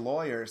 They had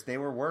lawyers. They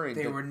were worried.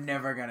 They were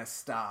never going to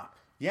stop.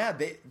 Yeah,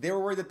 they were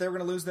worried that they were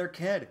going to lose their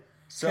kid.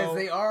 Because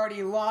they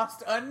already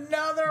lost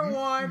another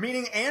one.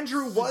 Meaning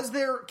Andrew was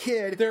their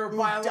kid. Their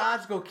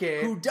biological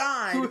kid. Who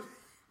died.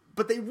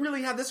 But they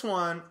really have this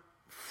one.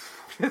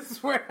 This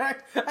is where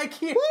I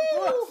can't.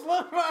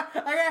 Look, I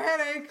got a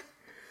headache.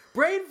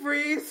 Brain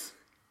freeze.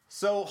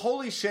 So,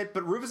 holy shit,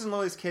 but Rufus and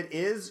Lily's kid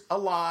is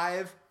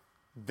alive.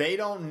 They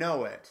don't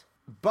know it.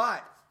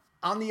 But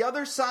on the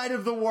other side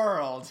of the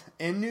world,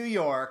 in New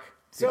York...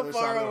 So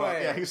far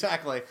away. Yeah,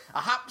 exactly.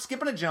 A hop, skip,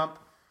 and a jump.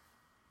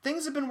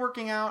 Things have been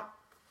working out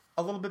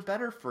a little bit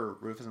better for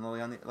Rufus and Lily.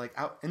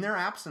 Out in their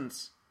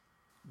absence,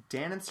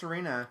 Dan and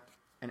Serena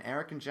and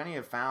Eric and Jenny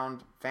have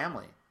found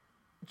family.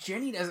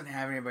 Jenny doesn't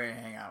have anybody to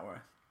hang out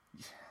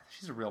with.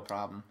 She's a real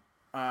problem.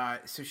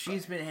 So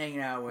she's been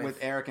hanging out with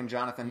Eric and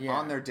Jonathan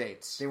on their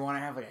dates. They want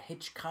to have like a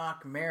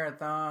Hitchcock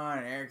marathon,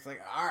 and Eric's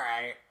like, "All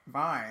right,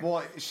 fine."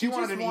 Well, she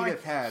wanted an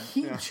Edith head.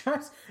 He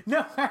just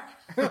no.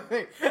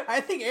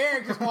 I think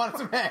Eric just wants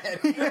some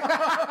head.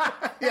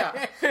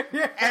 Yeah.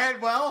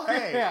 And well,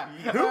 hey,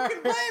 who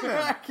can blame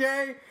him?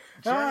 Okay.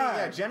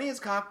 Jenny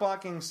is cock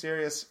blocking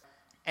serious,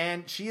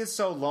 and she is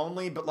so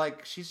lonely. But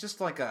like, she's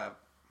just like a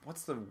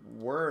what's the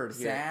word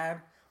here?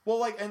 Sad.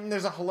 Well, and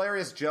there's a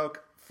hilarious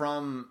joke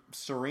from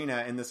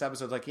Serena in this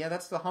episode, like, yeah,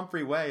 that's the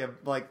Humphrey way of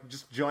like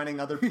just joining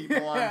other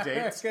people on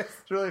dates. It's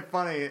really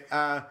funny,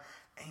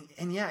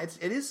 and yeah,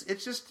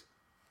 it's just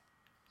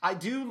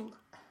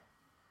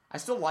I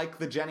still like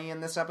the Jenny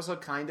in this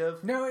episode, kind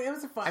of. No, it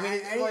was a fun. I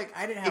mean,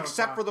 I didn't have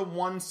except for the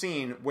one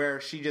scene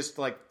where she just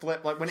like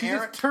flipped, like when she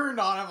Eric just turned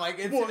on him, like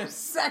it's in a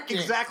second.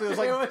 Exactly, it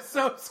was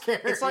so scary.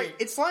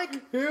 It's like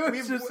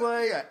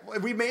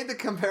we made the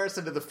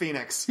comparison to the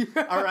Phoenix.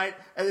 All right,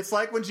 and it's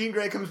like when Jean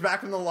Grey comes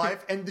back from the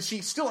life, and she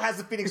still has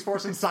the Phoenix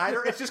Force inside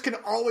her. It just can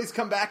always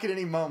come back at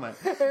any moment.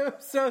 It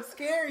was so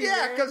scary.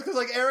 Yeah, because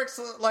like Eric's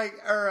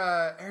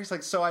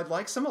like, so I'd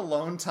like some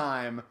alone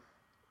time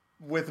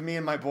with me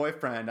and my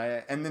boyfriend.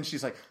 And then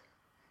she's like,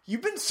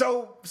 you've been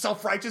so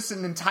self-righteous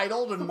and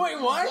entitled. And wait,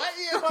 what?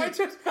 I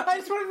just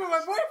want to be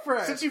my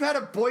boyfriend. Since you've had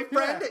a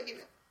boyfriend?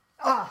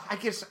 Yeah. I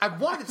guess I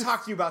wanted to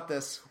talk to you about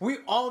this. We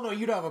all know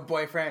you don't have a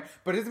boyfriend,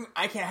 but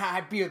I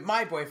can't be with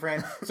my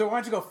boyfriend. So why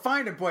don't you go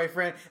find a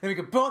boyfriend, then we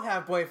can both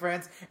have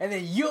boyfriends, and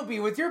then you'll be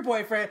with your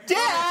boyfriend.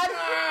 Dad!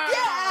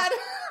 Dad!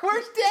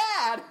 Where's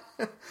Dad?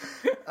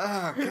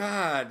 Oh,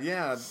 God,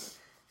 yeah.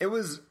 It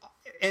was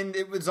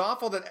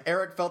awful that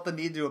Eric felt the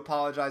need to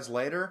apologize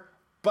later,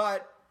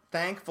 but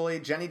thankfully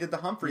Jenny did the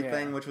Humphrey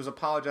thing, which was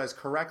apologize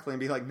correctly and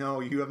be like,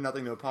 no, you have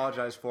nothing to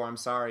apologize for. I'm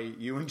sorry.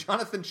 You and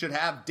Jonathan should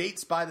have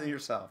dates by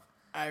yourself.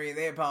 I mean,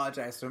 they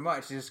apologize so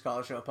much, you just call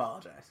it show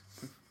apologize.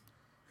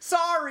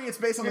 Sorry, it's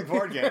based on the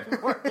board game.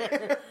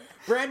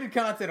 Branded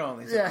content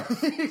only. So. Yeah,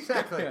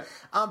 exactly. Yeah.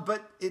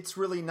 But it's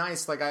really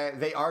nice. Like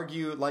they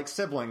argue like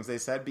siblings, they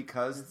said,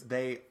 because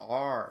they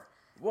are.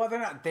 Well, they're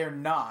not. They're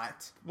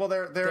not. Well,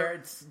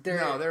 they're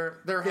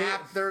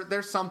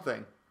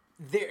something.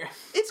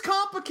 It's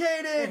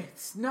complicated.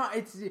 It's not.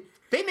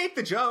 They make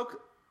the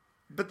joke,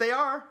 but they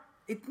are.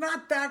 It's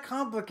not that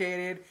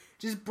complicated.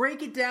 Just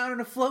break it down in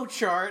a flow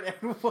chart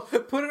and put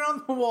it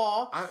on the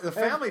wall. The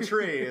family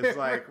tree is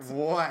like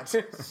what?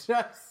 It's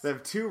just, they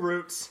have two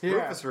roots,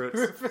 Rufus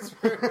roots.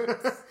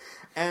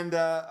 And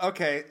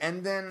okay,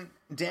 and then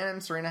Dan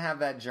and Serena have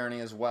that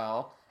journey as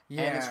well.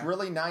 Yeah. And it's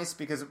really nice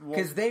because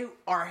they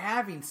are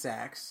having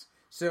sex,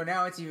 so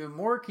now it's even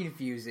more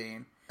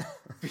confusing.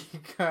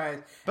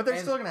 But they're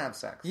still gonna have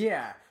sex.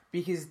 Yeah,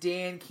 because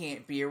Dan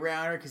can't be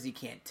around her because he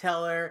can't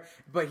tell her.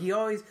 But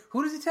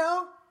who does he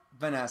tell?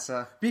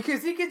 Vanessa.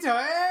 Because he can tell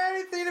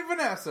anything to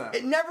Vanessa.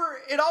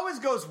 It always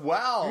goes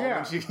well. Yeah.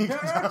 When she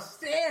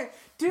understand.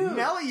 Dude.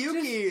 Nelly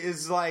Yuki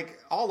is like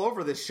all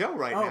over this show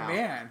right now. Oh,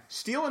 man.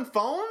 Stealing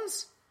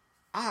phones?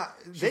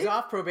 She's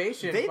off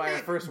probation by her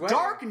first wedding.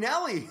 Dark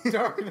Nelly.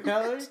 Dark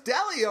Nelly? It's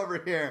Deli over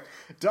here.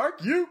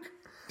 Dark Uke.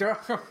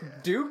 Duke?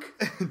 Duke.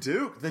 The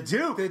Duke.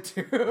 The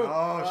Duke.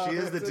 Oh, she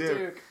is the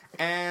Duke.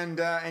 And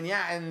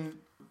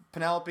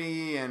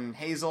Penelope and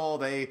Hazel,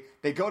 they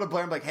go to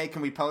Blair and be like, hey,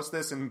 can we post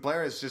this? And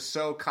Blair is just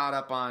so caught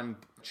up on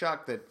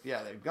Chuck that,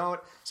 yeah, they're going.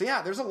 So,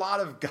 yeah, there's a lot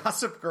of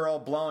Gossip Girl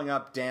blowing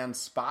up Dan's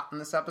spot in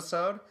this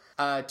episode.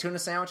 Tuna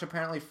sandwich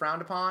apparently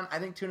frowned upon. I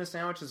think tuna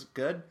sandwich is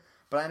good,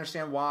 but I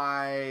understand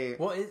why.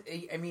 Well, is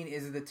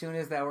it the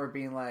tunas that were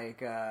being,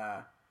 like,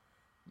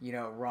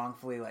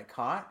 wrongfully, like,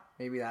 caught?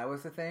 Maybe that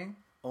was the thing?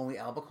 Only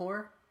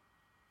albacore?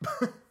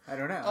 I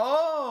don't know.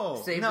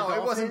 Oh!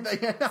 It wasn't.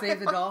 Save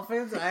the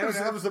dolphins? I don't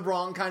know. It was the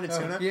wrong kind of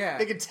tuna. Yeah.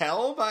 They could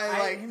tell by,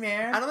 like...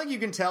 I don't think you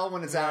can tell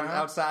when it's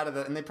outside of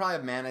the... And they probably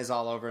have mayonnaise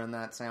all over in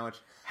that sandwich.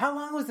 How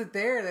long was it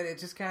there that it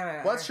just kind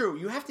of... Well, that's true.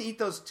 You have to eat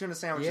those tuna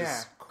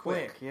sandwiches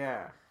quick.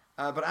 Yeah.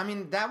 But, I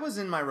mean, that was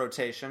in my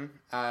rotation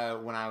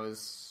when I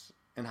was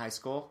in high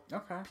school.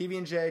 Okay.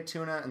 PB&J,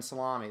 tuna, and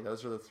salami.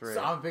 Those are the three.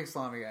 So I'm a big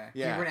salami guy.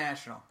 Yeah. You were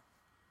national.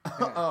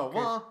 Yeah,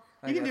 well,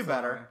 you can do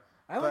better.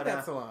 I like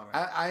that salami.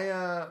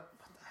 I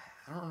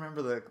don't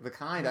remember the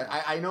kind.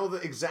 I know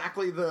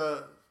exactly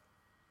the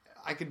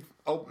I could.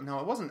 Oh no,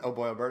 it wasn't Oh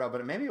Boy Alberto,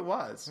 but maybe it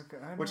was,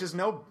 Okay, which is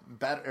no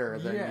better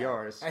than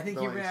yours. I think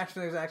The Human ones-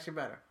 National is actually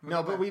better.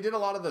 No, but we did a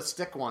lot of the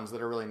stick ones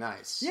that are really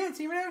nice. Yeah, it's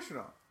Human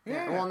National.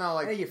 Yeah. Well, no,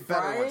 like Hey, you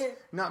better fry ones.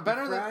 it? No, You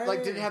better than fry like.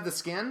 it? Did it have the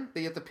skin that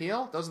you have to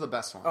peel? Those are the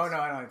best ones. Oh no,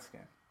 I don't like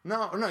skin.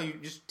 No, you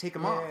just take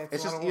them Yeah, off. it's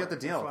It's a lot just of you have to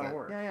work. deal It's a with lot of it.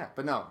 work. Yeah,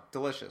 but no,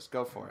 delicious.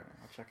 Go for it.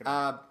 I'll check it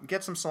out.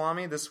 Get some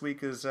salami. This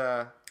week is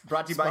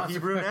brought to you by Sponsored.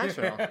 Hebrew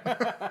Nashville.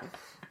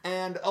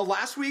 And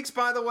last week's,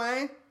 by the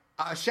way,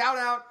 shout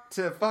out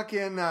to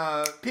fucking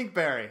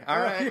Pinkberry. All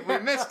right, we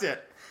missed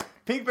it.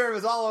 Pinkberry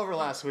was all over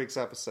last week's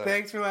episode.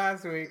 Thanks for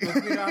last week. Let's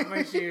get off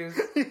my shoes.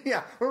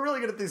 Yeah, we're really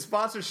good at these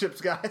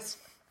sponsorships, guys.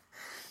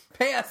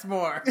 Pay us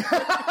more, and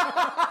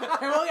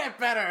we'll get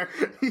better.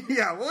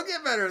 Yeah, we'll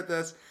get better at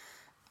this.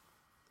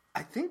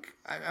 I think.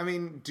 I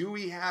mean, do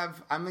we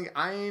have?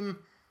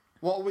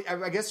 Well,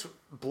 I guess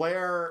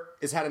Blair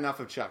has had enough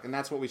of Chuck, and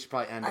that's what we should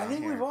probably end on. I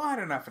think here. we've all had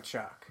enough of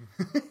Chuck.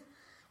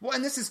 Well,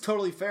 and this is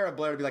totally fair of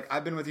Blair to be like,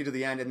 I've been with you to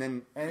the end, and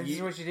then And this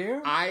is what you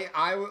do?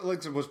 I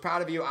was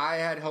proud of you. I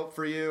had hope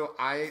for you.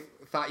 I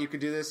thought you could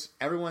do this.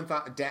 Everyone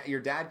thought your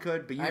dad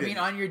could, but you didn't. I mean,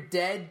 on your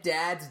dead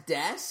dad's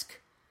desk?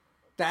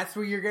 That's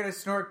where you're gonna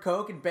snort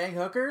coke and bang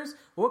hookers?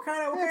 What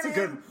kind of?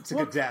 It's a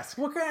good desk.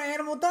 What kind of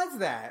animal does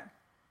that?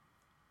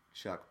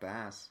 Chuck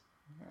Bass,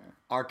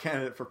 our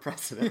candidate for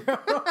president.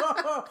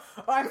 Oh,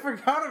 I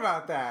forgot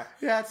about that.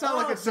 Yeah, it's not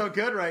looking so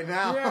good right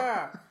now.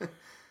 Yeah,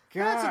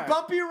 That's a God.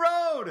 bumpy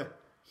road.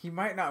 He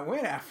might not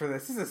win after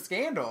this. This is a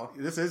scandal.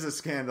 This is a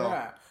scandal.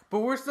 Yeah, but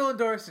we're still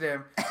endorsing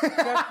him. Chuck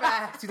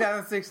Bass,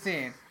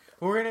 2016.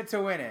 We're in it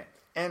to win it.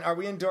 And are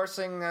we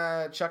endorsing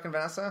Chuck and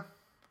Vanessa?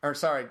 Or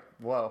sorry,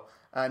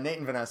 Nate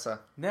and Vanessa.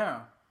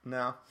 No,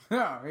 No. you're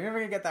never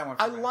gonna get that one.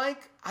 I From me.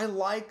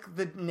 like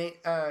the Nate.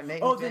 Nate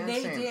Oh, and the Dan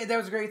Nate scene. Dan, that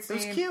was a great scene.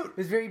 was cute. It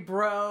was very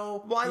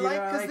bro. Well, I You like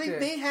know, because liked it.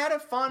 they had a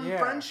fun Yeah.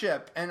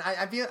 friendship, and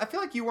I feel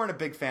like you weren't a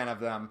big fan of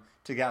them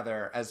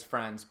together as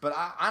friends, but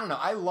I don't know.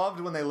 I loved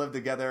when they lived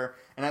together,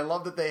 and I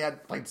loved that they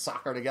had played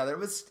soccer together. It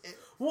was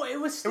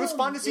Still,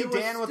 fun to see it was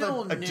Dan with a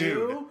still dude.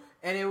 new,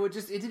 and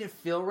it didn't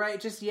feel right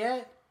just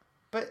yet.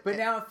 But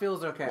now it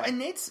feels okay. and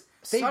Nate's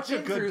They've such a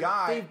been good through-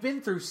 guy. They've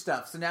been through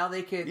stuff, so now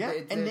they could. Yeah,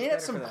 it's and Nate better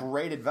had some for them.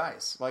 great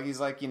advice. Like he's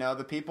like,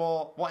 the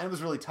people. Well, and it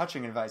was really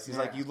touching advice. He's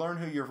like, Yeah. you learn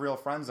who your real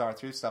friends are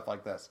through stuff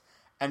like this.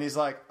 And he's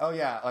like, oh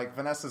yeah, like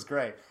Vanessa's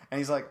great. And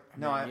he's like,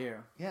 no, then you.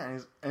 yeah.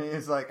 And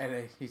he's like,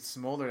 And he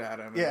smoldered at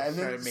him. yeah. And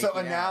started then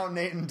making now out.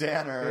 Nate and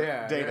Dan are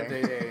Yeah, dating.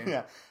 they're dating.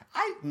 Yeah,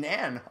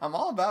 Nan. I'm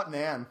all about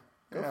Nan.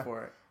 Go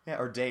for it. Yeah,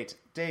 or date.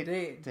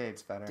 Date.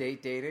 Date's better.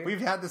 Date dating.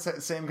 We've had this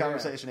same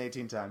conversation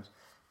 18 times,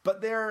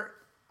 but they're.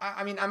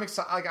 I mean, I'm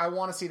excited. Like, I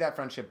want to see that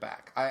friendship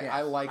back.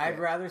 I like it. I'd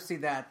rather see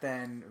that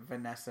than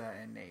Vanessa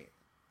and Nate.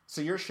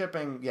 So you're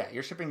shipping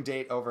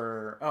Date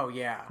over. Oh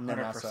yeah, 100%.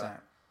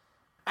 Vanessa.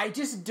 I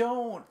just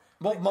don't.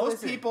 Well, like, most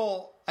listen,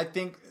 people, I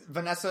think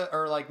Vanessa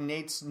or like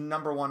Nate's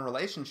number one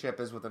relationship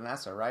is with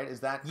Vanessa, right? Is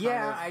that kind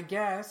Yeah, of I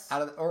guess.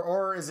 out of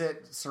or is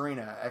it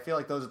Serena? I feel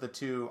like those are the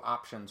two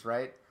options,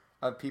 right?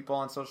 Of people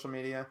on social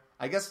media.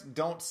 I guess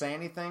don't say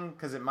anything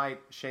because it might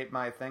shape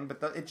my thing,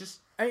 but it just.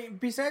 I mean,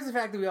 besides the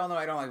fact that we all know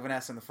I don't like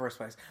Vanessa in the first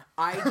place,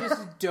 I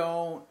just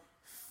don't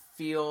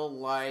feel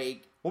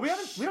like. Well, we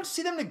don't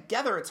see them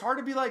together. It's hard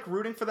to be like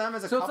rooting for them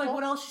as a So couple. it's like,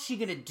 what else is she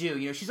gonna do?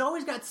 You know, she's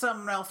always got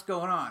something else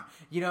going on.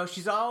 You know,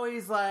 she's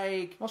always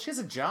like. Well, she has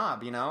a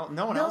job, no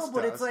one else No,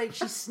 but does. it's like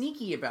she's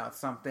sneaky about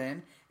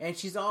something, and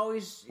she's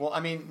always. Well, I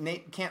mean,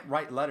 Nate can't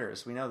write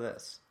letters. We know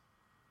this.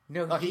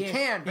 No, Well, he can't.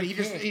 can, but he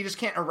just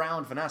can't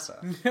around Vanessa.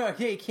 No, yeah,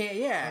 he can't.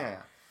 Yeah.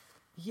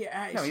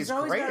 Yeah, No, she's he's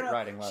always great got at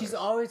writing letters. She's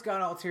always got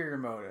an ulterior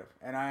motive,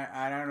 and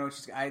I don't know.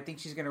 I think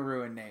she's gonna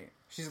ruin Nate.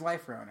 She's a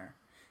life ruiner.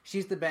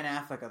 She's the Ben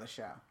Affleck of the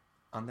show.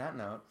 On that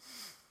note,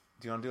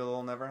 do you want to do a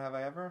little Never Have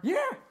I Ever? Yeah.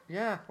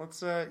 Yeah,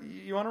 let's.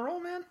 You want to roll,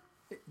 man?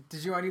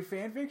 Did you want to do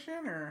fan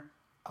fiction or?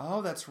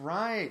 Oh, that's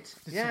right.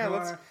 Did Yeah, you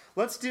let's wanna-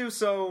 let's do.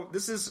 So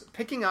this is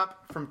picking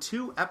up from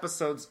 2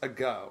 episodes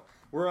ago.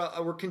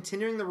 We're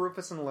continuing the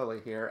Rufus and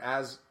Lily here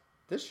as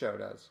this show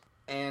does,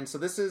 and so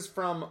this is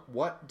from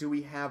What Do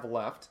We Have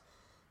Left?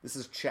 This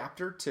is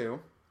chapter 2,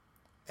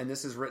 and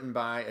this is written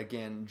by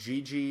again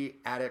Gigi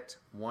Addict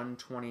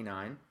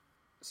 129.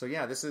 So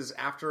yeah, this is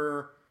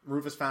after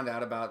Rufus found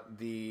out about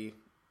the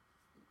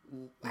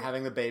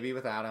having the baby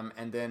with Adam,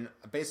 and then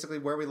basically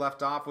where we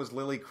left off was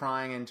Lily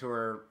crying into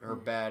her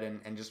bed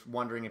and just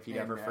wondering if he'd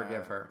ever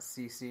forgive her.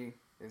 Cece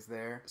is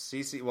there.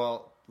 Cece,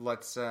 well,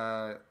 let's.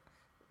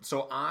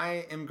 So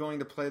I am going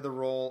to play the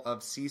role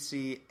of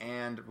Cece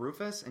and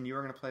Rufus, and you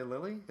are going to play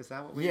Lily. Is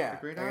that what we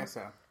agreed on? I guess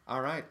so.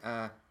 All right.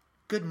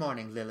 Good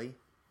morning, Lily.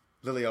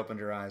 Lily opened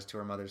her eyes to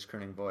her mother's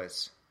crooning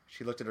voice.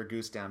 She looked at her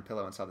goose-down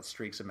pillow and saw the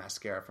streaks of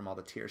mascara from all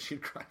the tears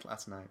she'd cried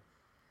last night.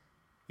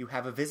 You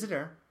have a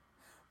visitor.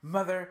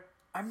 Mother,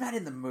 I'm not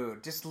in the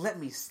mood. Just let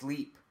me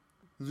sleep.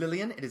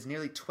 Lillian, it is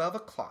nearly 12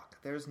 o'clock.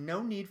 There is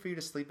no need for you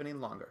to sleep any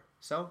longer.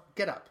 So,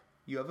 get up.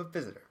 You have a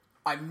visitor.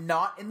 I'm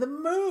not in the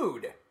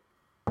mood.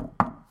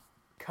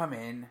 Come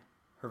in.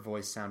 Her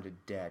voice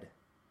sounded dead.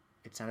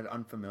 It sounded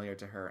unfamiliar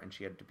to her, and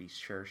she had to be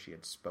sure she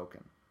had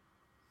spoken.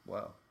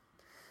 Whoa.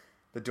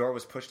 The door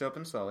was pushed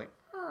open slowly.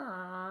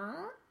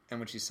 And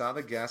when she saw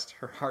the guest,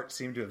 her heart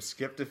seemed to have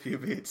skipped a few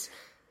beats.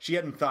 She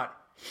hadn't thought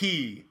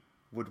he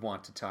would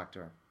want to talk to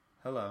her.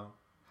 Hello.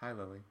 Hi,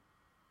 Lily.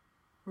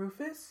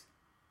 Rufus?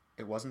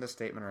 It wasn't a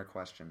statement or a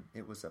question.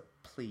 It was a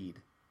plead.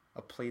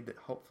 A plead that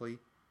hopefully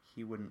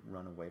he wouldn't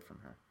run away from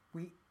her.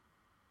 We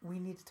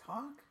need to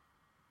talk?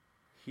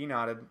 He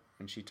nodded,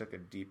 and she took a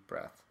deep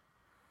breath.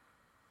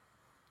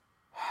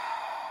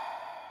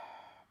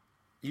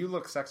 You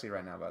look sexy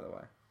right now, by the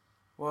way.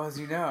 Well, as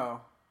you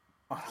know,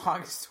 on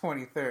August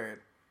 23rd,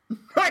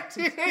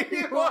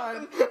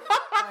 1981!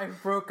 I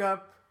broke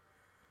up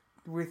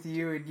with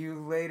you, and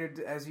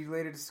as you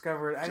later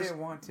discovered, I didn't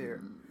want to.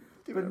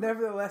 But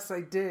nevertheless,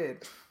 I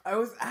did. I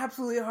was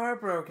absolutely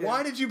heartbroken.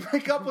 Why did you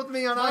break up with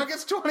me on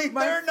August 23rd,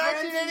 my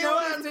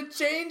 1981? noticed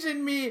a change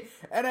in me,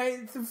 and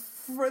I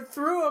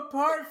threw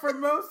apart for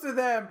most of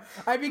them.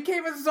 I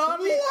became a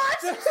zombie.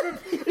 What?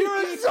 You're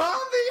a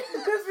zombie?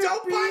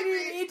 Don't bite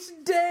me! Each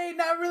day,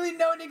 not really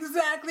knowing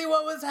exactly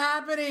what was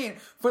happening.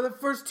 For the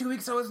first 2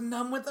 weeks, I was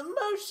numb with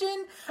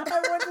emotion.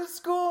 I went to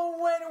school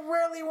and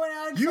rarely went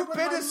out. You've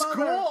been to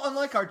school,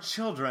 unlike our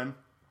children.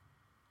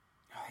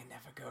 Oh, they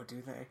never go,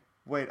 do they?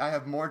 Wait, I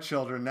have more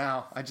children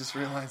now. I just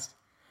realized.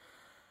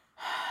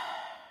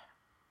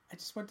 I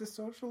just went to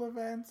social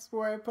events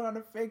where I put on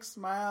a fake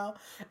smile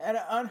and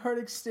an unhurt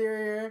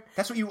exterior.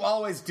 That's what you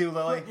always do,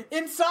 Lily.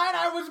 Inside,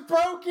 I was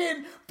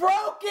broken!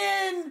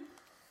 Broken!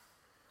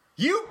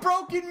 You've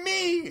broken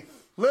me,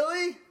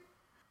 Lily.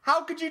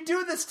 How could you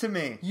do this to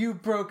me? You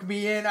broke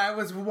me in. I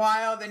was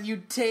wild and you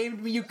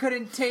tamed me. You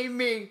couldn't tame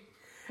me.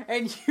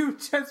 And you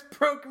just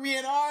broke me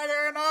in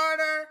harder and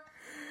harder.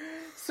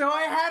 So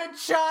I had a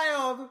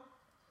child.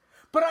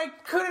 But I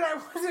couldn't. I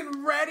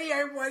wasn't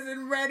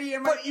ready.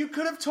 But you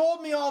could have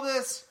told me all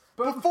this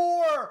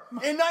before,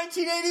 in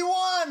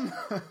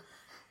 1981.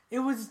 It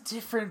was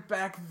different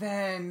back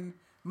then.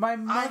 My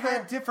mother... I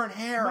had different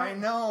hair, I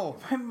know.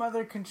 My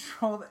mother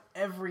controlled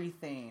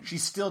everything. She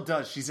still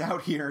does. She's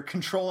out here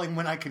controlling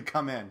when I could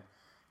come in.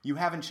 You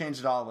haven't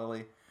changed at all,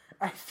 Lily.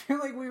 I feel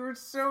like we were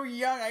so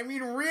young. I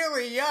mean,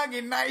 really young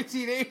in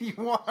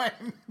 1981.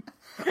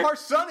 Our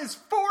son is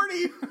 40.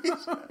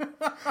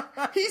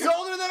 He's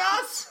older than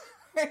us.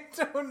 I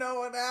don't know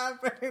what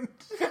happened.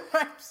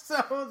 I'm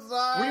so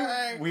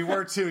sorry. We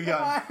were too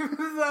young. I'm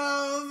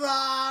so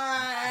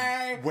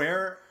sorry.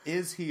 Where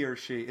is he or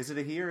she? Is it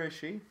a he or a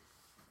she?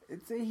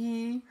 It's a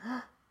he.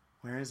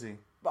 Where is he?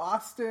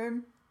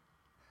 Boston.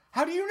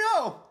 How do you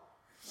know?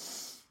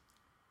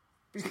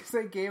 Because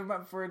I gave him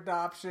up for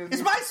adoption.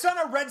 Is my son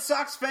a Red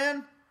Sox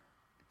fan?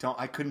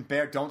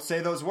 Don't say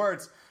those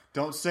words.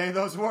 Don't say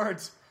those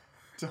words.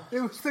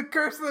 It was the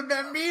curse of the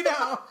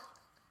Bambino.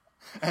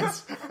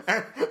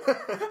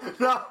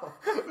 No,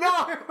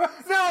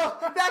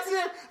 that's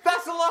it.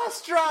 That's the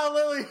last straw,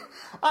 Lily.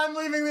 I'm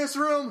leaving this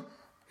room,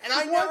 and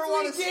I never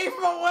want to. Once we gave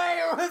him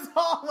away, it was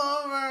all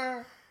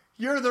over.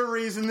 You're the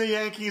reason the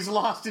Yankees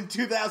lost in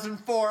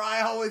 2004.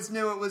 I always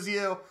knew it was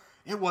you.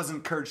 It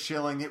wasn't Curt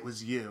Schilling. It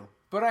was you.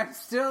 But I'm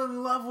still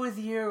in love with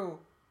you.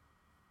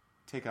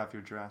 Take off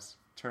your dress.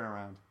 Turn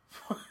around.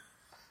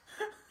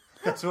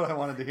 That's what I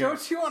wanted to hear.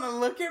 Don't you want to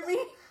look at me?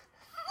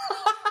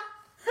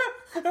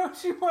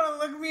 Don't you want to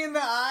look me in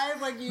the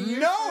eyes like you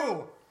used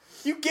No!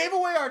 You gave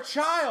away our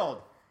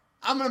child.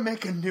 I'm going to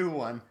make a new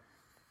one.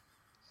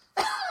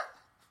 Is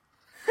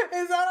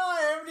that all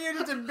I am to you?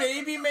 Just a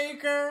baby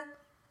maker?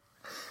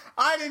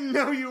 I didn't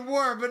know you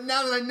were, but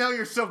now that I know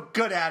you're so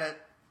good at it.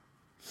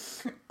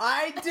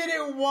 I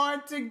didn't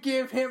want to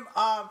give him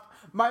up.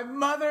 My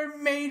mother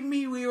made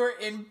me. We were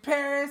in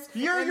Paris.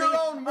 You're your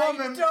own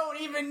woman. I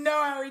don't even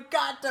know how we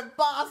got to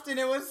Boston.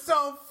 It was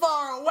so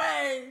far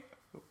away.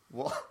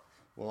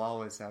 We'll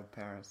always have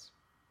Paris.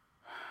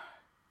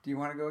 Do you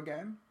want to go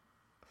again?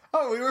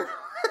 Oh, we were...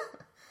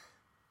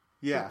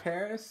 Yeah. To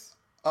Paris?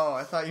 Oh,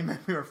 I thought you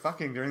meant we were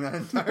fucking during that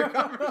entire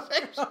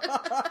conversation.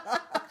 I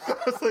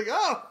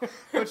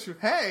was like,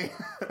 hey.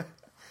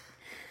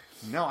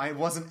 No, I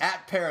wasn't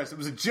at Paris. It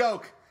was a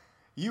joke.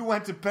 You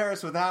went to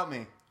Paris without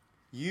me.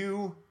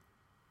 You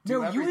we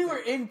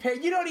were in Paris.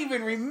 You don't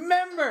even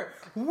remember.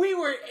 We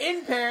were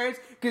in Paris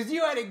because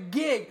you had a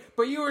gig,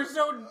 but you were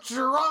so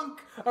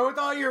drunk with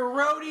all your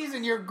roadies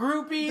and your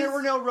groupies. There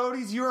were no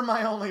roadies. You were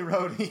my only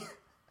roadie.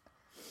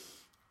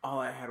 All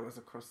I had was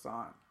a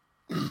croissant.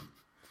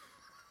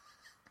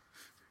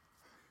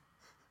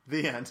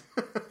 The end.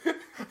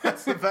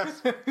 That's the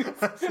best.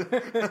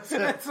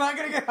 That's not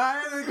going to get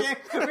higher.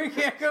 We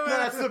can't go.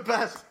 That's the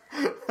best.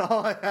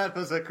 All I had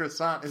was a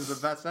croissant is the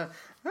best.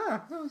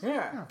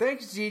 Yeah.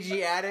 Thanks,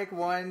 Gigi Attic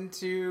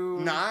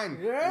 129.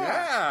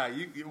 Yeah.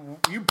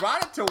 You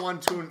brought it to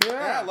 129.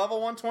 Yeah, level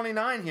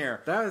 129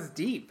 here. That was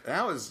deep.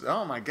 That was,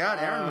 oh my God,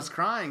 Aaron was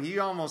crying. He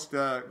almost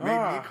made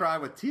me cry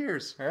with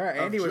tears.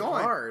 Yeah, Andy was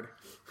hard.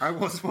 I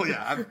was, well,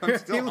 yeah, I'm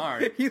still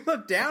hard. He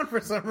looked down for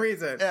some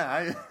reason.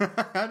 Yeah,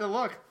 I had to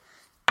look.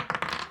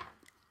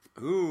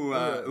 Ooh,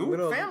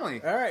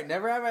 family. All right,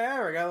 never have I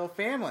ever. Got a little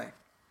family.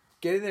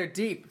 Get in there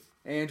deep,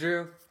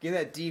 Andrew. Get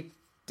that deep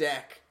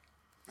deck.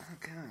 Oh,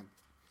 God.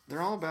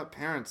 They're all about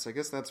parents. I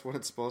guess that's what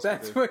it's supposed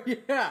That's to be. what,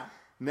 yeah.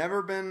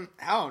 Never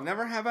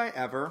have I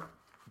ever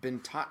been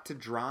taught to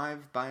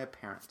drive by a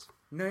parent.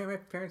 No, my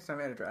parents taught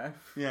me how to drive.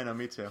 Yeah, no,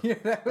 me too. Yeah,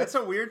 That's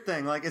a weird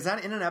thing. Like, is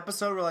that in an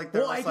episode where like,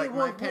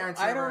 my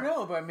parents? I don't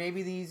know, but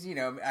maybe these,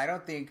 I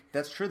don't think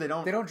That's true. They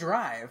don't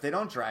drive. They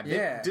don't drive.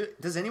 Yeah.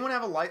 Does anyone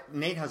have a license?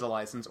 Nate has a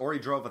license, or he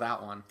drove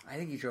without one. I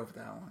think he drove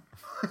that one.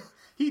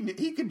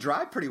 He could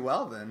drive pretty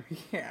well then.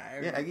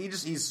 Yeah.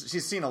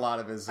 She's seen a lot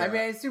of his. I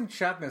assume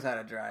Chuck knows how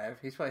to drive.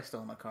 He's probably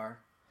stolen a car.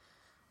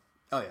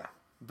 Oh yeah,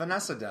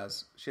 Vanessa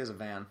does. She has a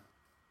van.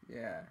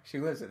 Yeah, she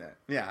lives in it.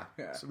 Yeah.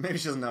 So maybe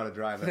she doesn't know how to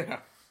drive it.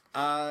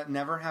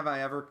 Never have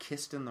I ever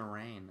kissed in the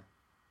rain.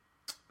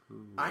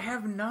 Ooh. I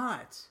have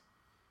not.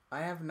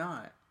 I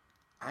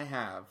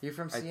have. You're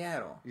from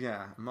Seattle.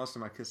 Yeah, most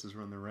of my kisses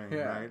were in the rain,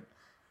 Yeah. right?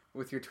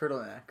 With your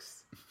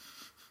turtlenecks.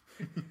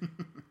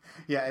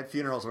 Yeah, at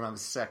funerals when I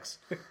was 6.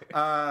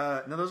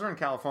 No, those were in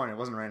California. It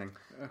wasn't raining.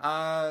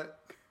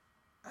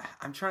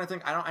 I'm trying to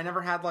think. I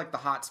never had like the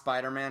hot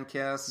Spider-Man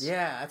kiss.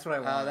 Yeah, that's what I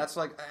want. That's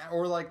like,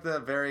 or like the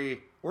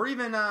very, or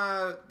even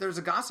there's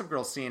a Gossip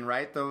Girl scene,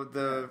 right?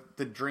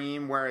 The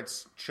dream where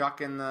it's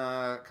Chuck in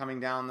coming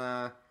down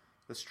the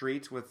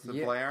street with the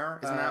Blair.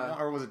 Isn't that one,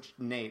 or was it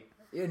Nate?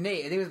 Yeah, Nate.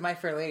 I think it was My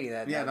Fair Lady.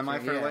 The My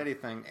Fair Lady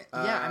thing.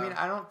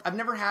 I've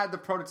never had the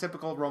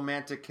prototypical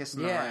romantic kiss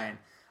in the rain.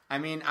 I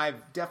mean,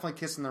 I've definitely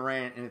kissed in the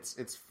rain, and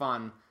it's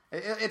fun.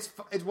 It's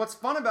what's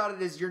fun about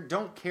it is you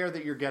don't care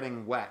that you're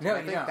getting wet. No,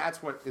 I think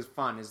that's what is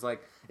fun. Is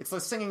like it's the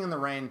singing in the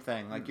rain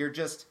thing. Like you're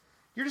just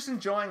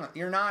enjoying it.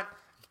 You're not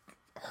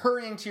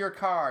hurrying to your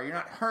car. You're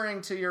not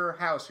hurrying to your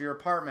house or your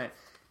apartment.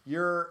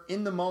 You're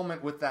in the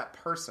moment with that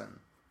person.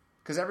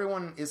 Because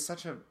everyone is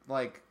such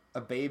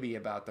a baby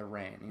about the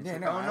rain. It's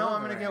I'm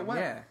going to get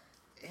wet.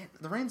 Yeah.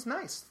 The rain's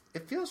nice.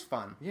 It feels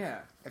fun. Yeah.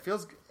 It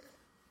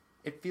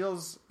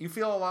feels you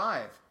feel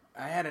alive.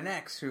 I had an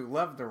ex who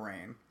loved the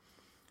rain.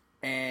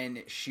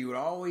 And she would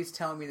always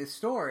tell me the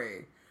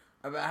story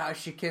about how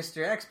she kissed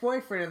her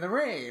ex-boyfriend in the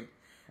rain.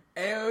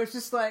 And it was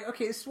just like,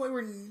 okay, this is why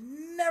we're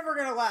never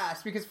going to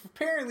last. Because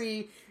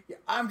apparently,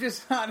 I'm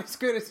just not as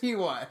good as he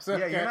was. Okay?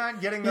 Yeah, you're not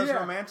getting those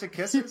romantic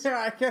kisses? Yeah,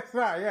 I guess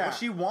not, yeah. What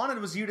she wanted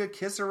was you to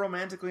kiss her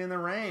romantically in the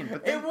rain.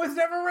 But it was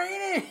never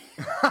raining!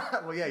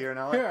 Well, yeah, you're in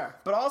LA. Yeah.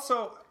 But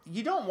also,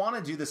 you don't want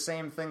to do the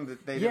same thing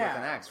that they did with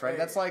an ex, right?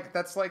 That's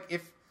like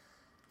if...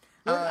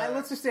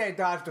 let's just say I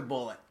dodged a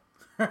bullet.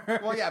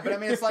 Well, yeah, but I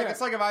mean, it's like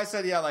if I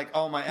said,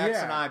 my ex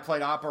and I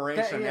played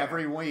Operation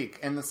every week,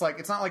 and it's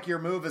not like your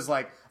move is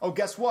like, oh,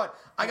 guess what?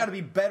 I got to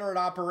be better at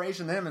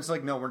Operation than him. It's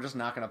like, no, we're just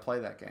not going to play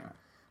that game.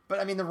 But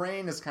I mean, the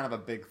rain is kind of a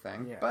big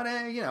thing. Yeah. But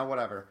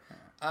whatever.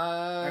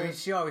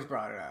 She always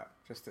brought it up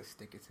just to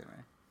stick it to me.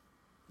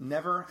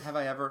 Never have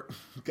I ever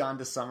gone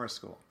to summer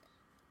school.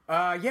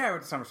 I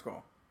went to summer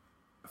school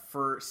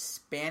for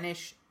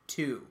Spanish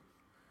 2.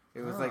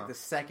 It was like the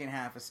second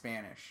half of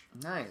Spanish.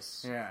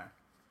 Nice. Yeah.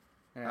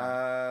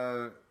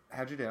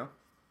 How'd you do?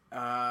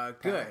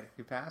 Good.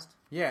 You passed?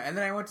 Yeah, and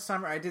then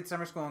I did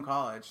summer school in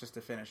college just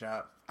to finish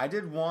up. I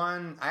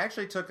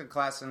actually took a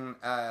class in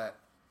a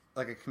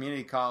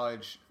community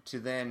college to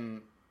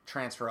then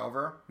transfer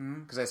over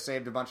because I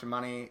saved a bunch of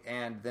money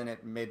and then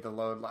it made the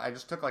load. I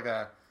just took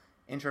a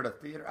intro to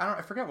theater.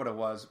 I forget what it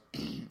was.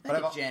 But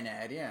a gen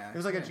ed, yeah. It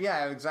was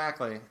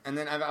exactly. And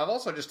then I've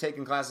also just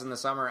taken classes in the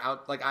summer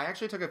I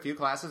actually took a few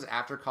classes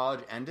after college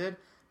ended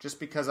just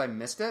because I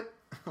missed it.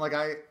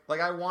 I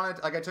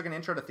took an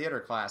intro to theater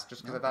class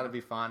just because I thought it'd be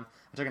fun.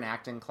 I took an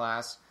acting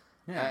class.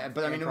 Yeah,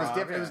 but I mean, improv, it was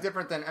different. Yeah. It was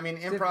different than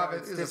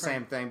improv is the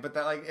same thing, but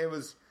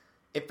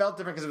it felt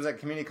different because it was at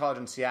community college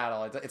in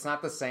Seattle. It's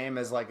not the same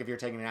as if you're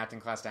taking an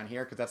acting class down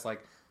here because that's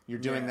you're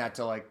doing that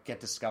to get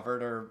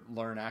discovered or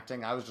learn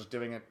acting. I was just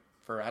doing it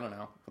for I don't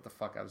know what the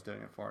fuck I was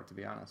doing it for, to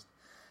be honest.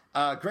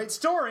 Great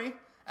story.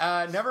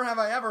 Never have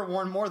I ever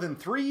worn more than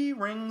 3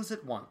 rings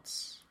at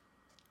once.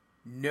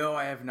 No,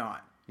 I have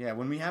not. Yeah,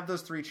 when we have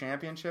those 3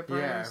 championship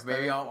rings,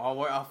 maybe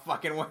I'll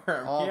fucking wear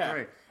them. All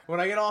 3.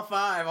 When I get all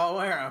 5, I'll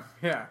wear them.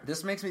 Yeah.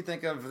 This makes me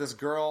think of this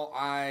girl.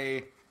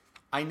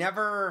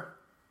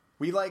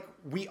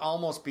 We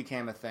almost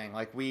became a thing.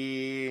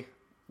 We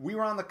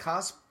were on the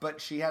cusp,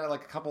 but she had a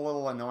couple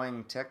little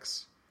annoying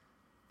tics.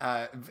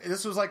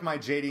 This was my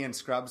JD and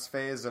Scrubs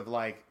phase of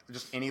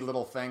just any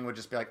little thing would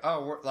just be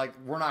oh,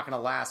 we're not going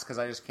to last because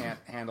I just can't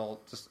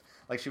handle just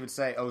she would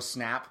say, oh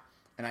snap,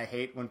 and I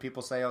hate when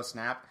people say oh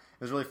snap.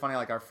 It was really funny,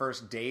 our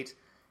first date,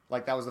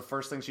 that was the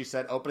first thing she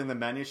said, opening the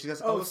menu. She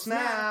goes, oh,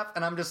 snap.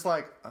 And I'm just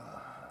ugh.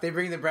 They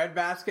bring the bread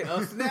basket,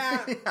 oh,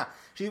 snap. Yeah,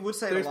 she would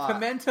say There's it a lot. There's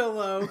pimento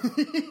loaf.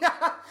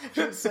 Yeah,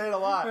 she would say it a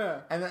lot. Yeah.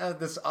 And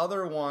this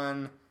other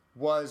one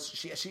was,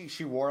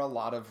 she wore a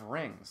lot of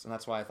rings, and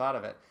that's why I thought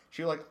of it.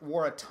 She,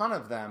 wore a ton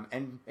of them.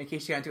 And in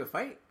case she got into a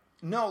fight?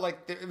 No,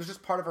 it was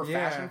just part of her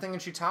fashion thing,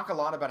 and she talked a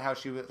lot about how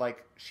she would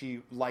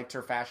she liked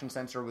her fashion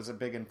sense or was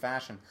big in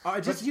fashion.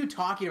 Just you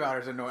talking about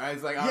her is annoying. I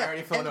was I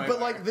already feel annoyed.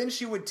 But then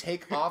she would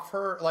take off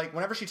her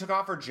whenever she took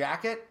off her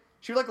jacket,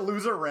 she would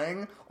lose a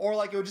ring, or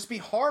it would just be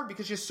hard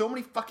because she has so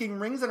many fucking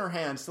rings in her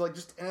hands. So and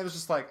it was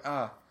just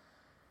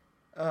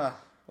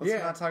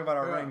Let's not talk about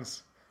our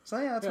rings. So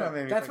yeah, that's what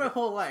made me That's my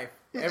whole life.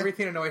 Yeah.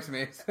 Everything annoys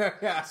me. So,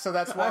 yeah. So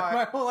that's why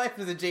my whole life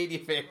is a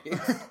JD phase.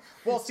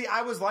 Well, see,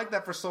 I was like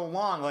that for so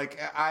long. Like,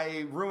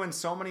 I ruined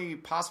so many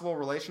possible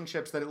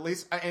relationships that at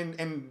least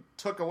and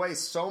took away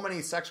so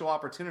many sexual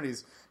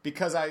opportunities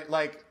because I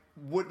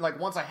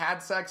once I had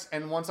sex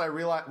and once I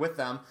realized with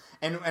them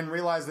and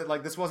realized that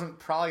like this wasn't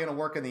probably going to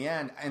work in the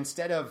end.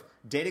 Instead of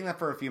dating them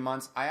for a few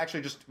months, I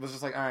actually was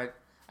just like, all right.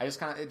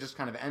 It just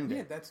kind of ended.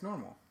 Yeah, that's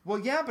normal. Well,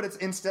 yeah, but it's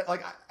instead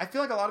like I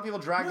feel like a lot of people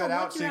drag that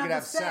out so you could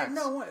have sex.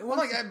 No,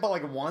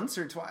 but once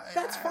or twice.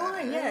 That's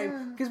fine.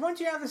 Yeah, because once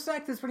you have the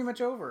sex, it's pretty much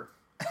over.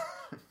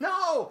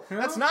 No,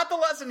 that's not the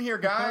lesson here,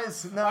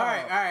 guys. No. All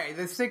right.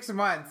 The 6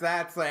 months.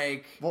 That's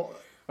like. Well,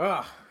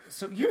 ugh.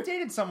 So you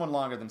dated someone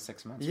longer than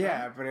 6 months?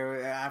 Yeah, right? but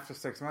after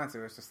 6 months, it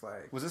was just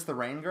like. Was this the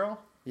rain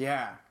girl?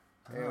 Yeah,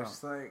 it was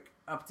just like.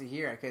 Up to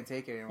here, I couldn't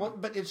take it anymore. Well,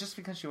 but it's just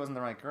because she wasn't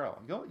the right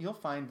girl. You'll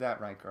find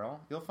that right girl.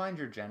 You'll find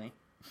your Jenny,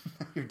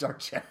 your dark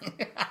Jenny.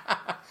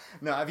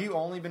 No, have you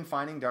only been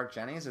finding dark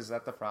Jennies? Is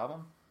that the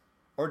problem,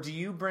 or do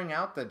you bring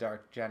out the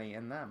dark Jenny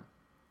in them?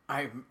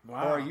 Wow. Or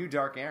are you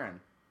dark Aaron?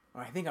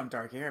 Well, I think I'm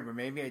dark Aaron, but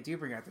maybe I do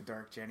bring out the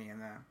dark Jenny in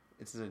them.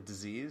 It's a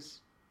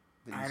disease.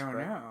 I don't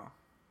know.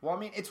 Well, I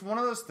mean, it's one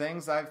of those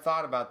things. I've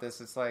thought about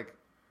this. It's like.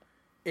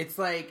 I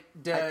think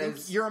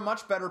you're a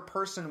much better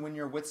person when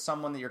you're with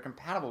someone that you're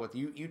compatible with.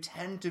 You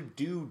tend to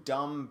do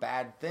dumb,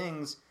 bad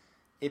things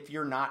if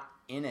you're not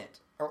in it.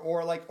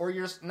 Or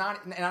you're just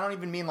not, and I don't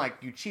even mean like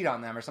you cheat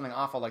on them or something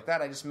awful like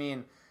that. I just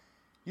mean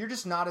you're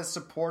just not as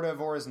supportive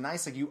or as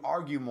nice. Like you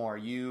argue more.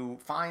 You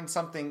find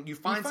something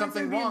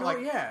wrong. Like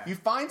you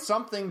find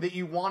something that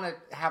you want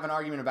to have an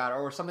argument about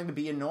or something to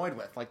be annoyed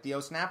with, like the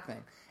snap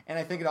thing. And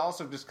I think it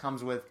also just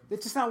comes with...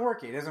 It's just not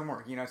working. It doesn't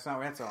work. It's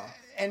not... That's all.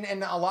 And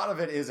a lot of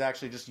it is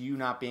actually just you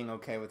not being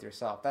okay with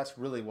yourself. That's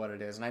really what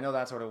it is. And I know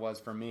that's what it was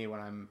for me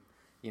when I'm,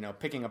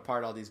 picking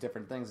apart all these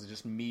different things. It's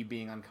just me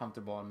being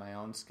uncomfortable in my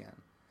own skin.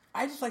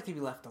 I just like to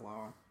be left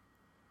alone.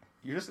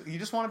 You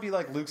just want to be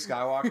like Luke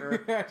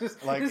Skywalker. just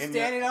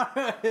standing on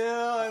a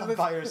hill.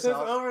 By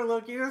yourself. Just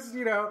overlooking, just,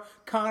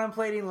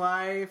 contemplating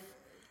life.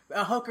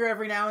 A hooker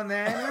every now and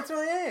then. That's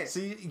really it.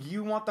 See,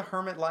 you want the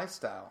hermit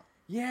lifestyle.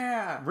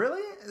 Yeah.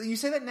 Really? You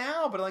say that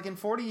now, but like in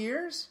 40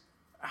 years?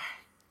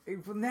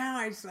 Now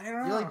I don't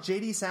know. You're like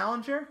J.D.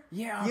 Salinger?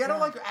 Yeah. You gotta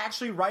like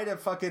actually write a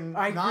fucking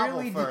novel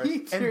really first.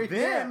 Need to, and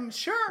then,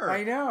 sure.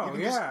 I know, you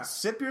can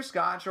just sip your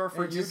scotch or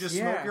for you just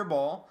smoke your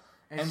bowl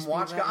and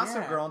watch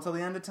Gossip Girl until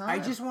the end of time. I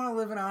just want to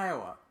live in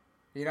Iowa.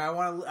 I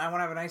want to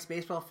have a nice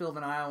baseball field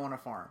in Iowa on a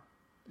farm.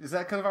 Is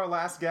that because of our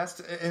last guest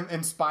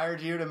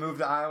inspired you to move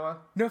to Iowa?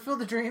 No,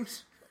 Field of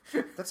Dreams.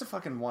 That's a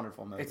fucking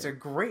wonderful movie. It's a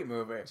great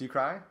movie. Do you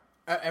cry?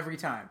 Every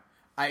time.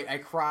 I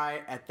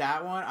cry at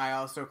that one. I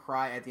also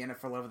cry at the end of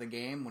For Love of the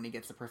Game when he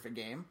gets the perfect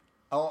game.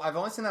 Oh, I've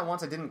only seen that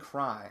once. I didn't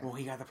cry. Well,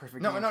 he got the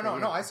perfect game. game.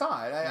 No. I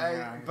saw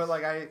it. But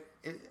like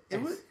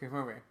it was a good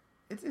movie.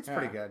 It's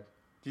pretty good.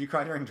 Did you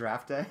cry during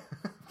draft day?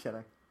 I'm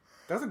kidding.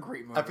 That was a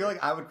great movie. I feel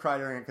like I would cry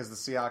during it because the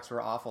Seahawks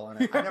were awful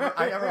in it.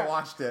 I never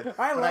watched it. But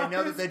I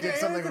know that they did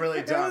something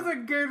really dumb. It was a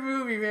good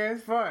movie, man.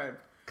 It's fun.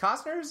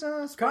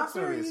 Costner's sports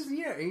movies.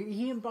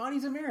 He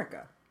embodies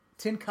America.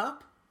 Tin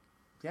Cup?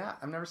 Yeah,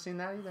 I've never seen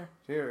that either.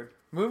 Dude.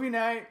 Movie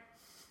night.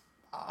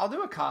 I'll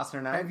do a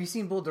Costner night. Have you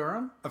seen Bull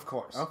Durham? Of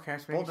course. Okay,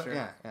 sure.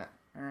 Yeah.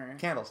 All right.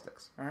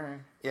 Candlesticks. All right.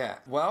 Yeah.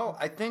 Well,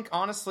 I think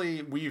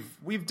honestly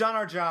we've done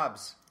our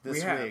jobs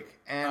this week,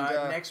 and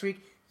next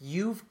week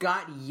you've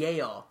got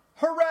Yale.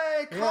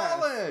 Hooray,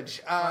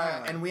 college!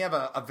 Yes. And we have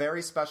a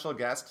very special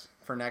guest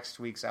for next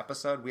week's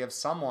episode. We have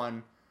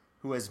someone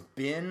who has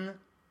been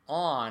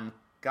on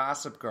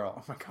Gossip Girl.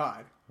 Oh my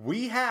god.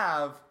 We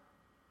have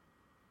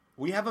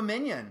a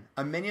minion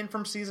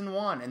from season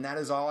 1, and that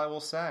is all I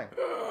will say.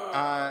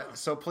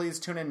 So please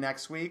tune in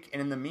next week,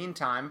 and in the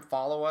meantime,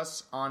 follow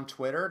us on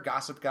Twitter,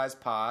 Gossip Guys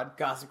Pod.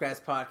 Gossip Guys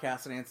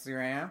Podcast on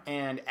Instagram.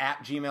 And at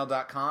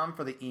gmail.com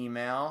for the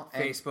email.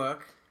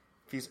 Facebook.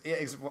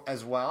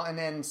 As well. And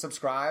then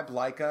subscribe,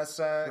 like us.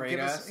 Rate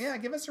us.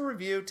 Give us a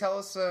review. Tell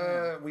us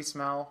we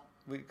smell.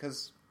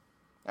 Because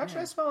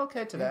actually I smell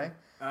okay today.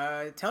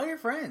 Tell your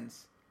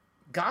friends.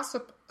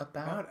 Gossip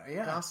about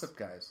Gossip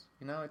Guys.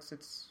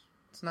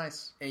 It's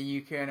nice. And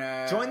you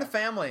can join the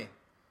family.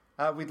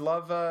 We'd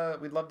love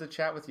to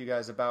chat with you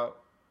guys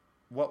about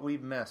what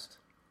we've missed.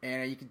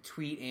 And you can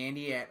tweet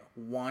Andy at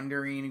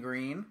Wandering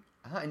Green.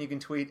 And you can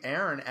tweet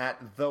Aaron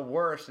at The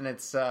Worst, and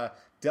it's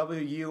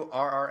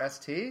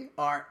WURRST?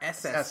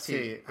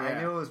 RSST. I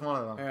knew it was one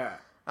of them. Yeah.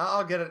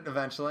 I'll get it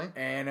eventually.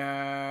 And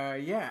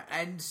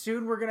and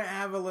soon we're gonna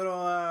have a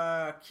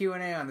little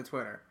Q&A on the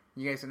Twitter.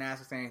 You guys can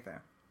ask us anything.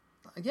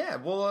 Yeah,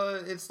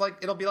 well,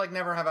 it'll be like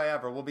Never Have I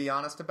Ever. We'll be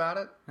honest about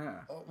it.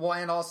 Yeah. Well,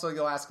 and also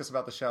you'll ask us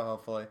about the show,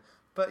 hopefully.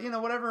 But,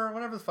 whatever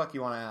the fuck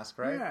you want to ask,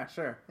 right? Yeah,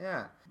 sure.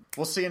 Yeah.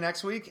 We'll see you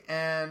next week,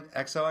 and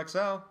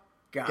XOXO.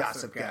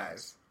 Gossip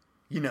Guys.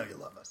 You know you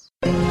love us.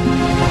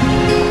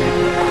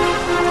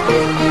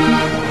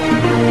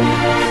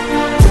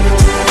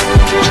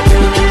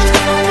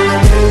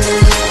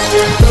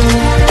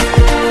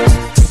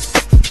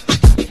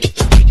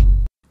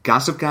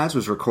 Gossip Guys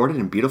was recorded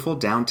in beautiful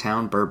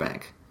downtown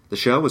Burbank. The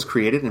show was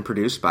created and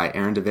produced by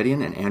Aaron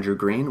Davidian and Andrew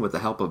Green with the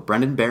help of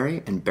Brendan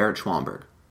Barry and Barrett Schwalmberg.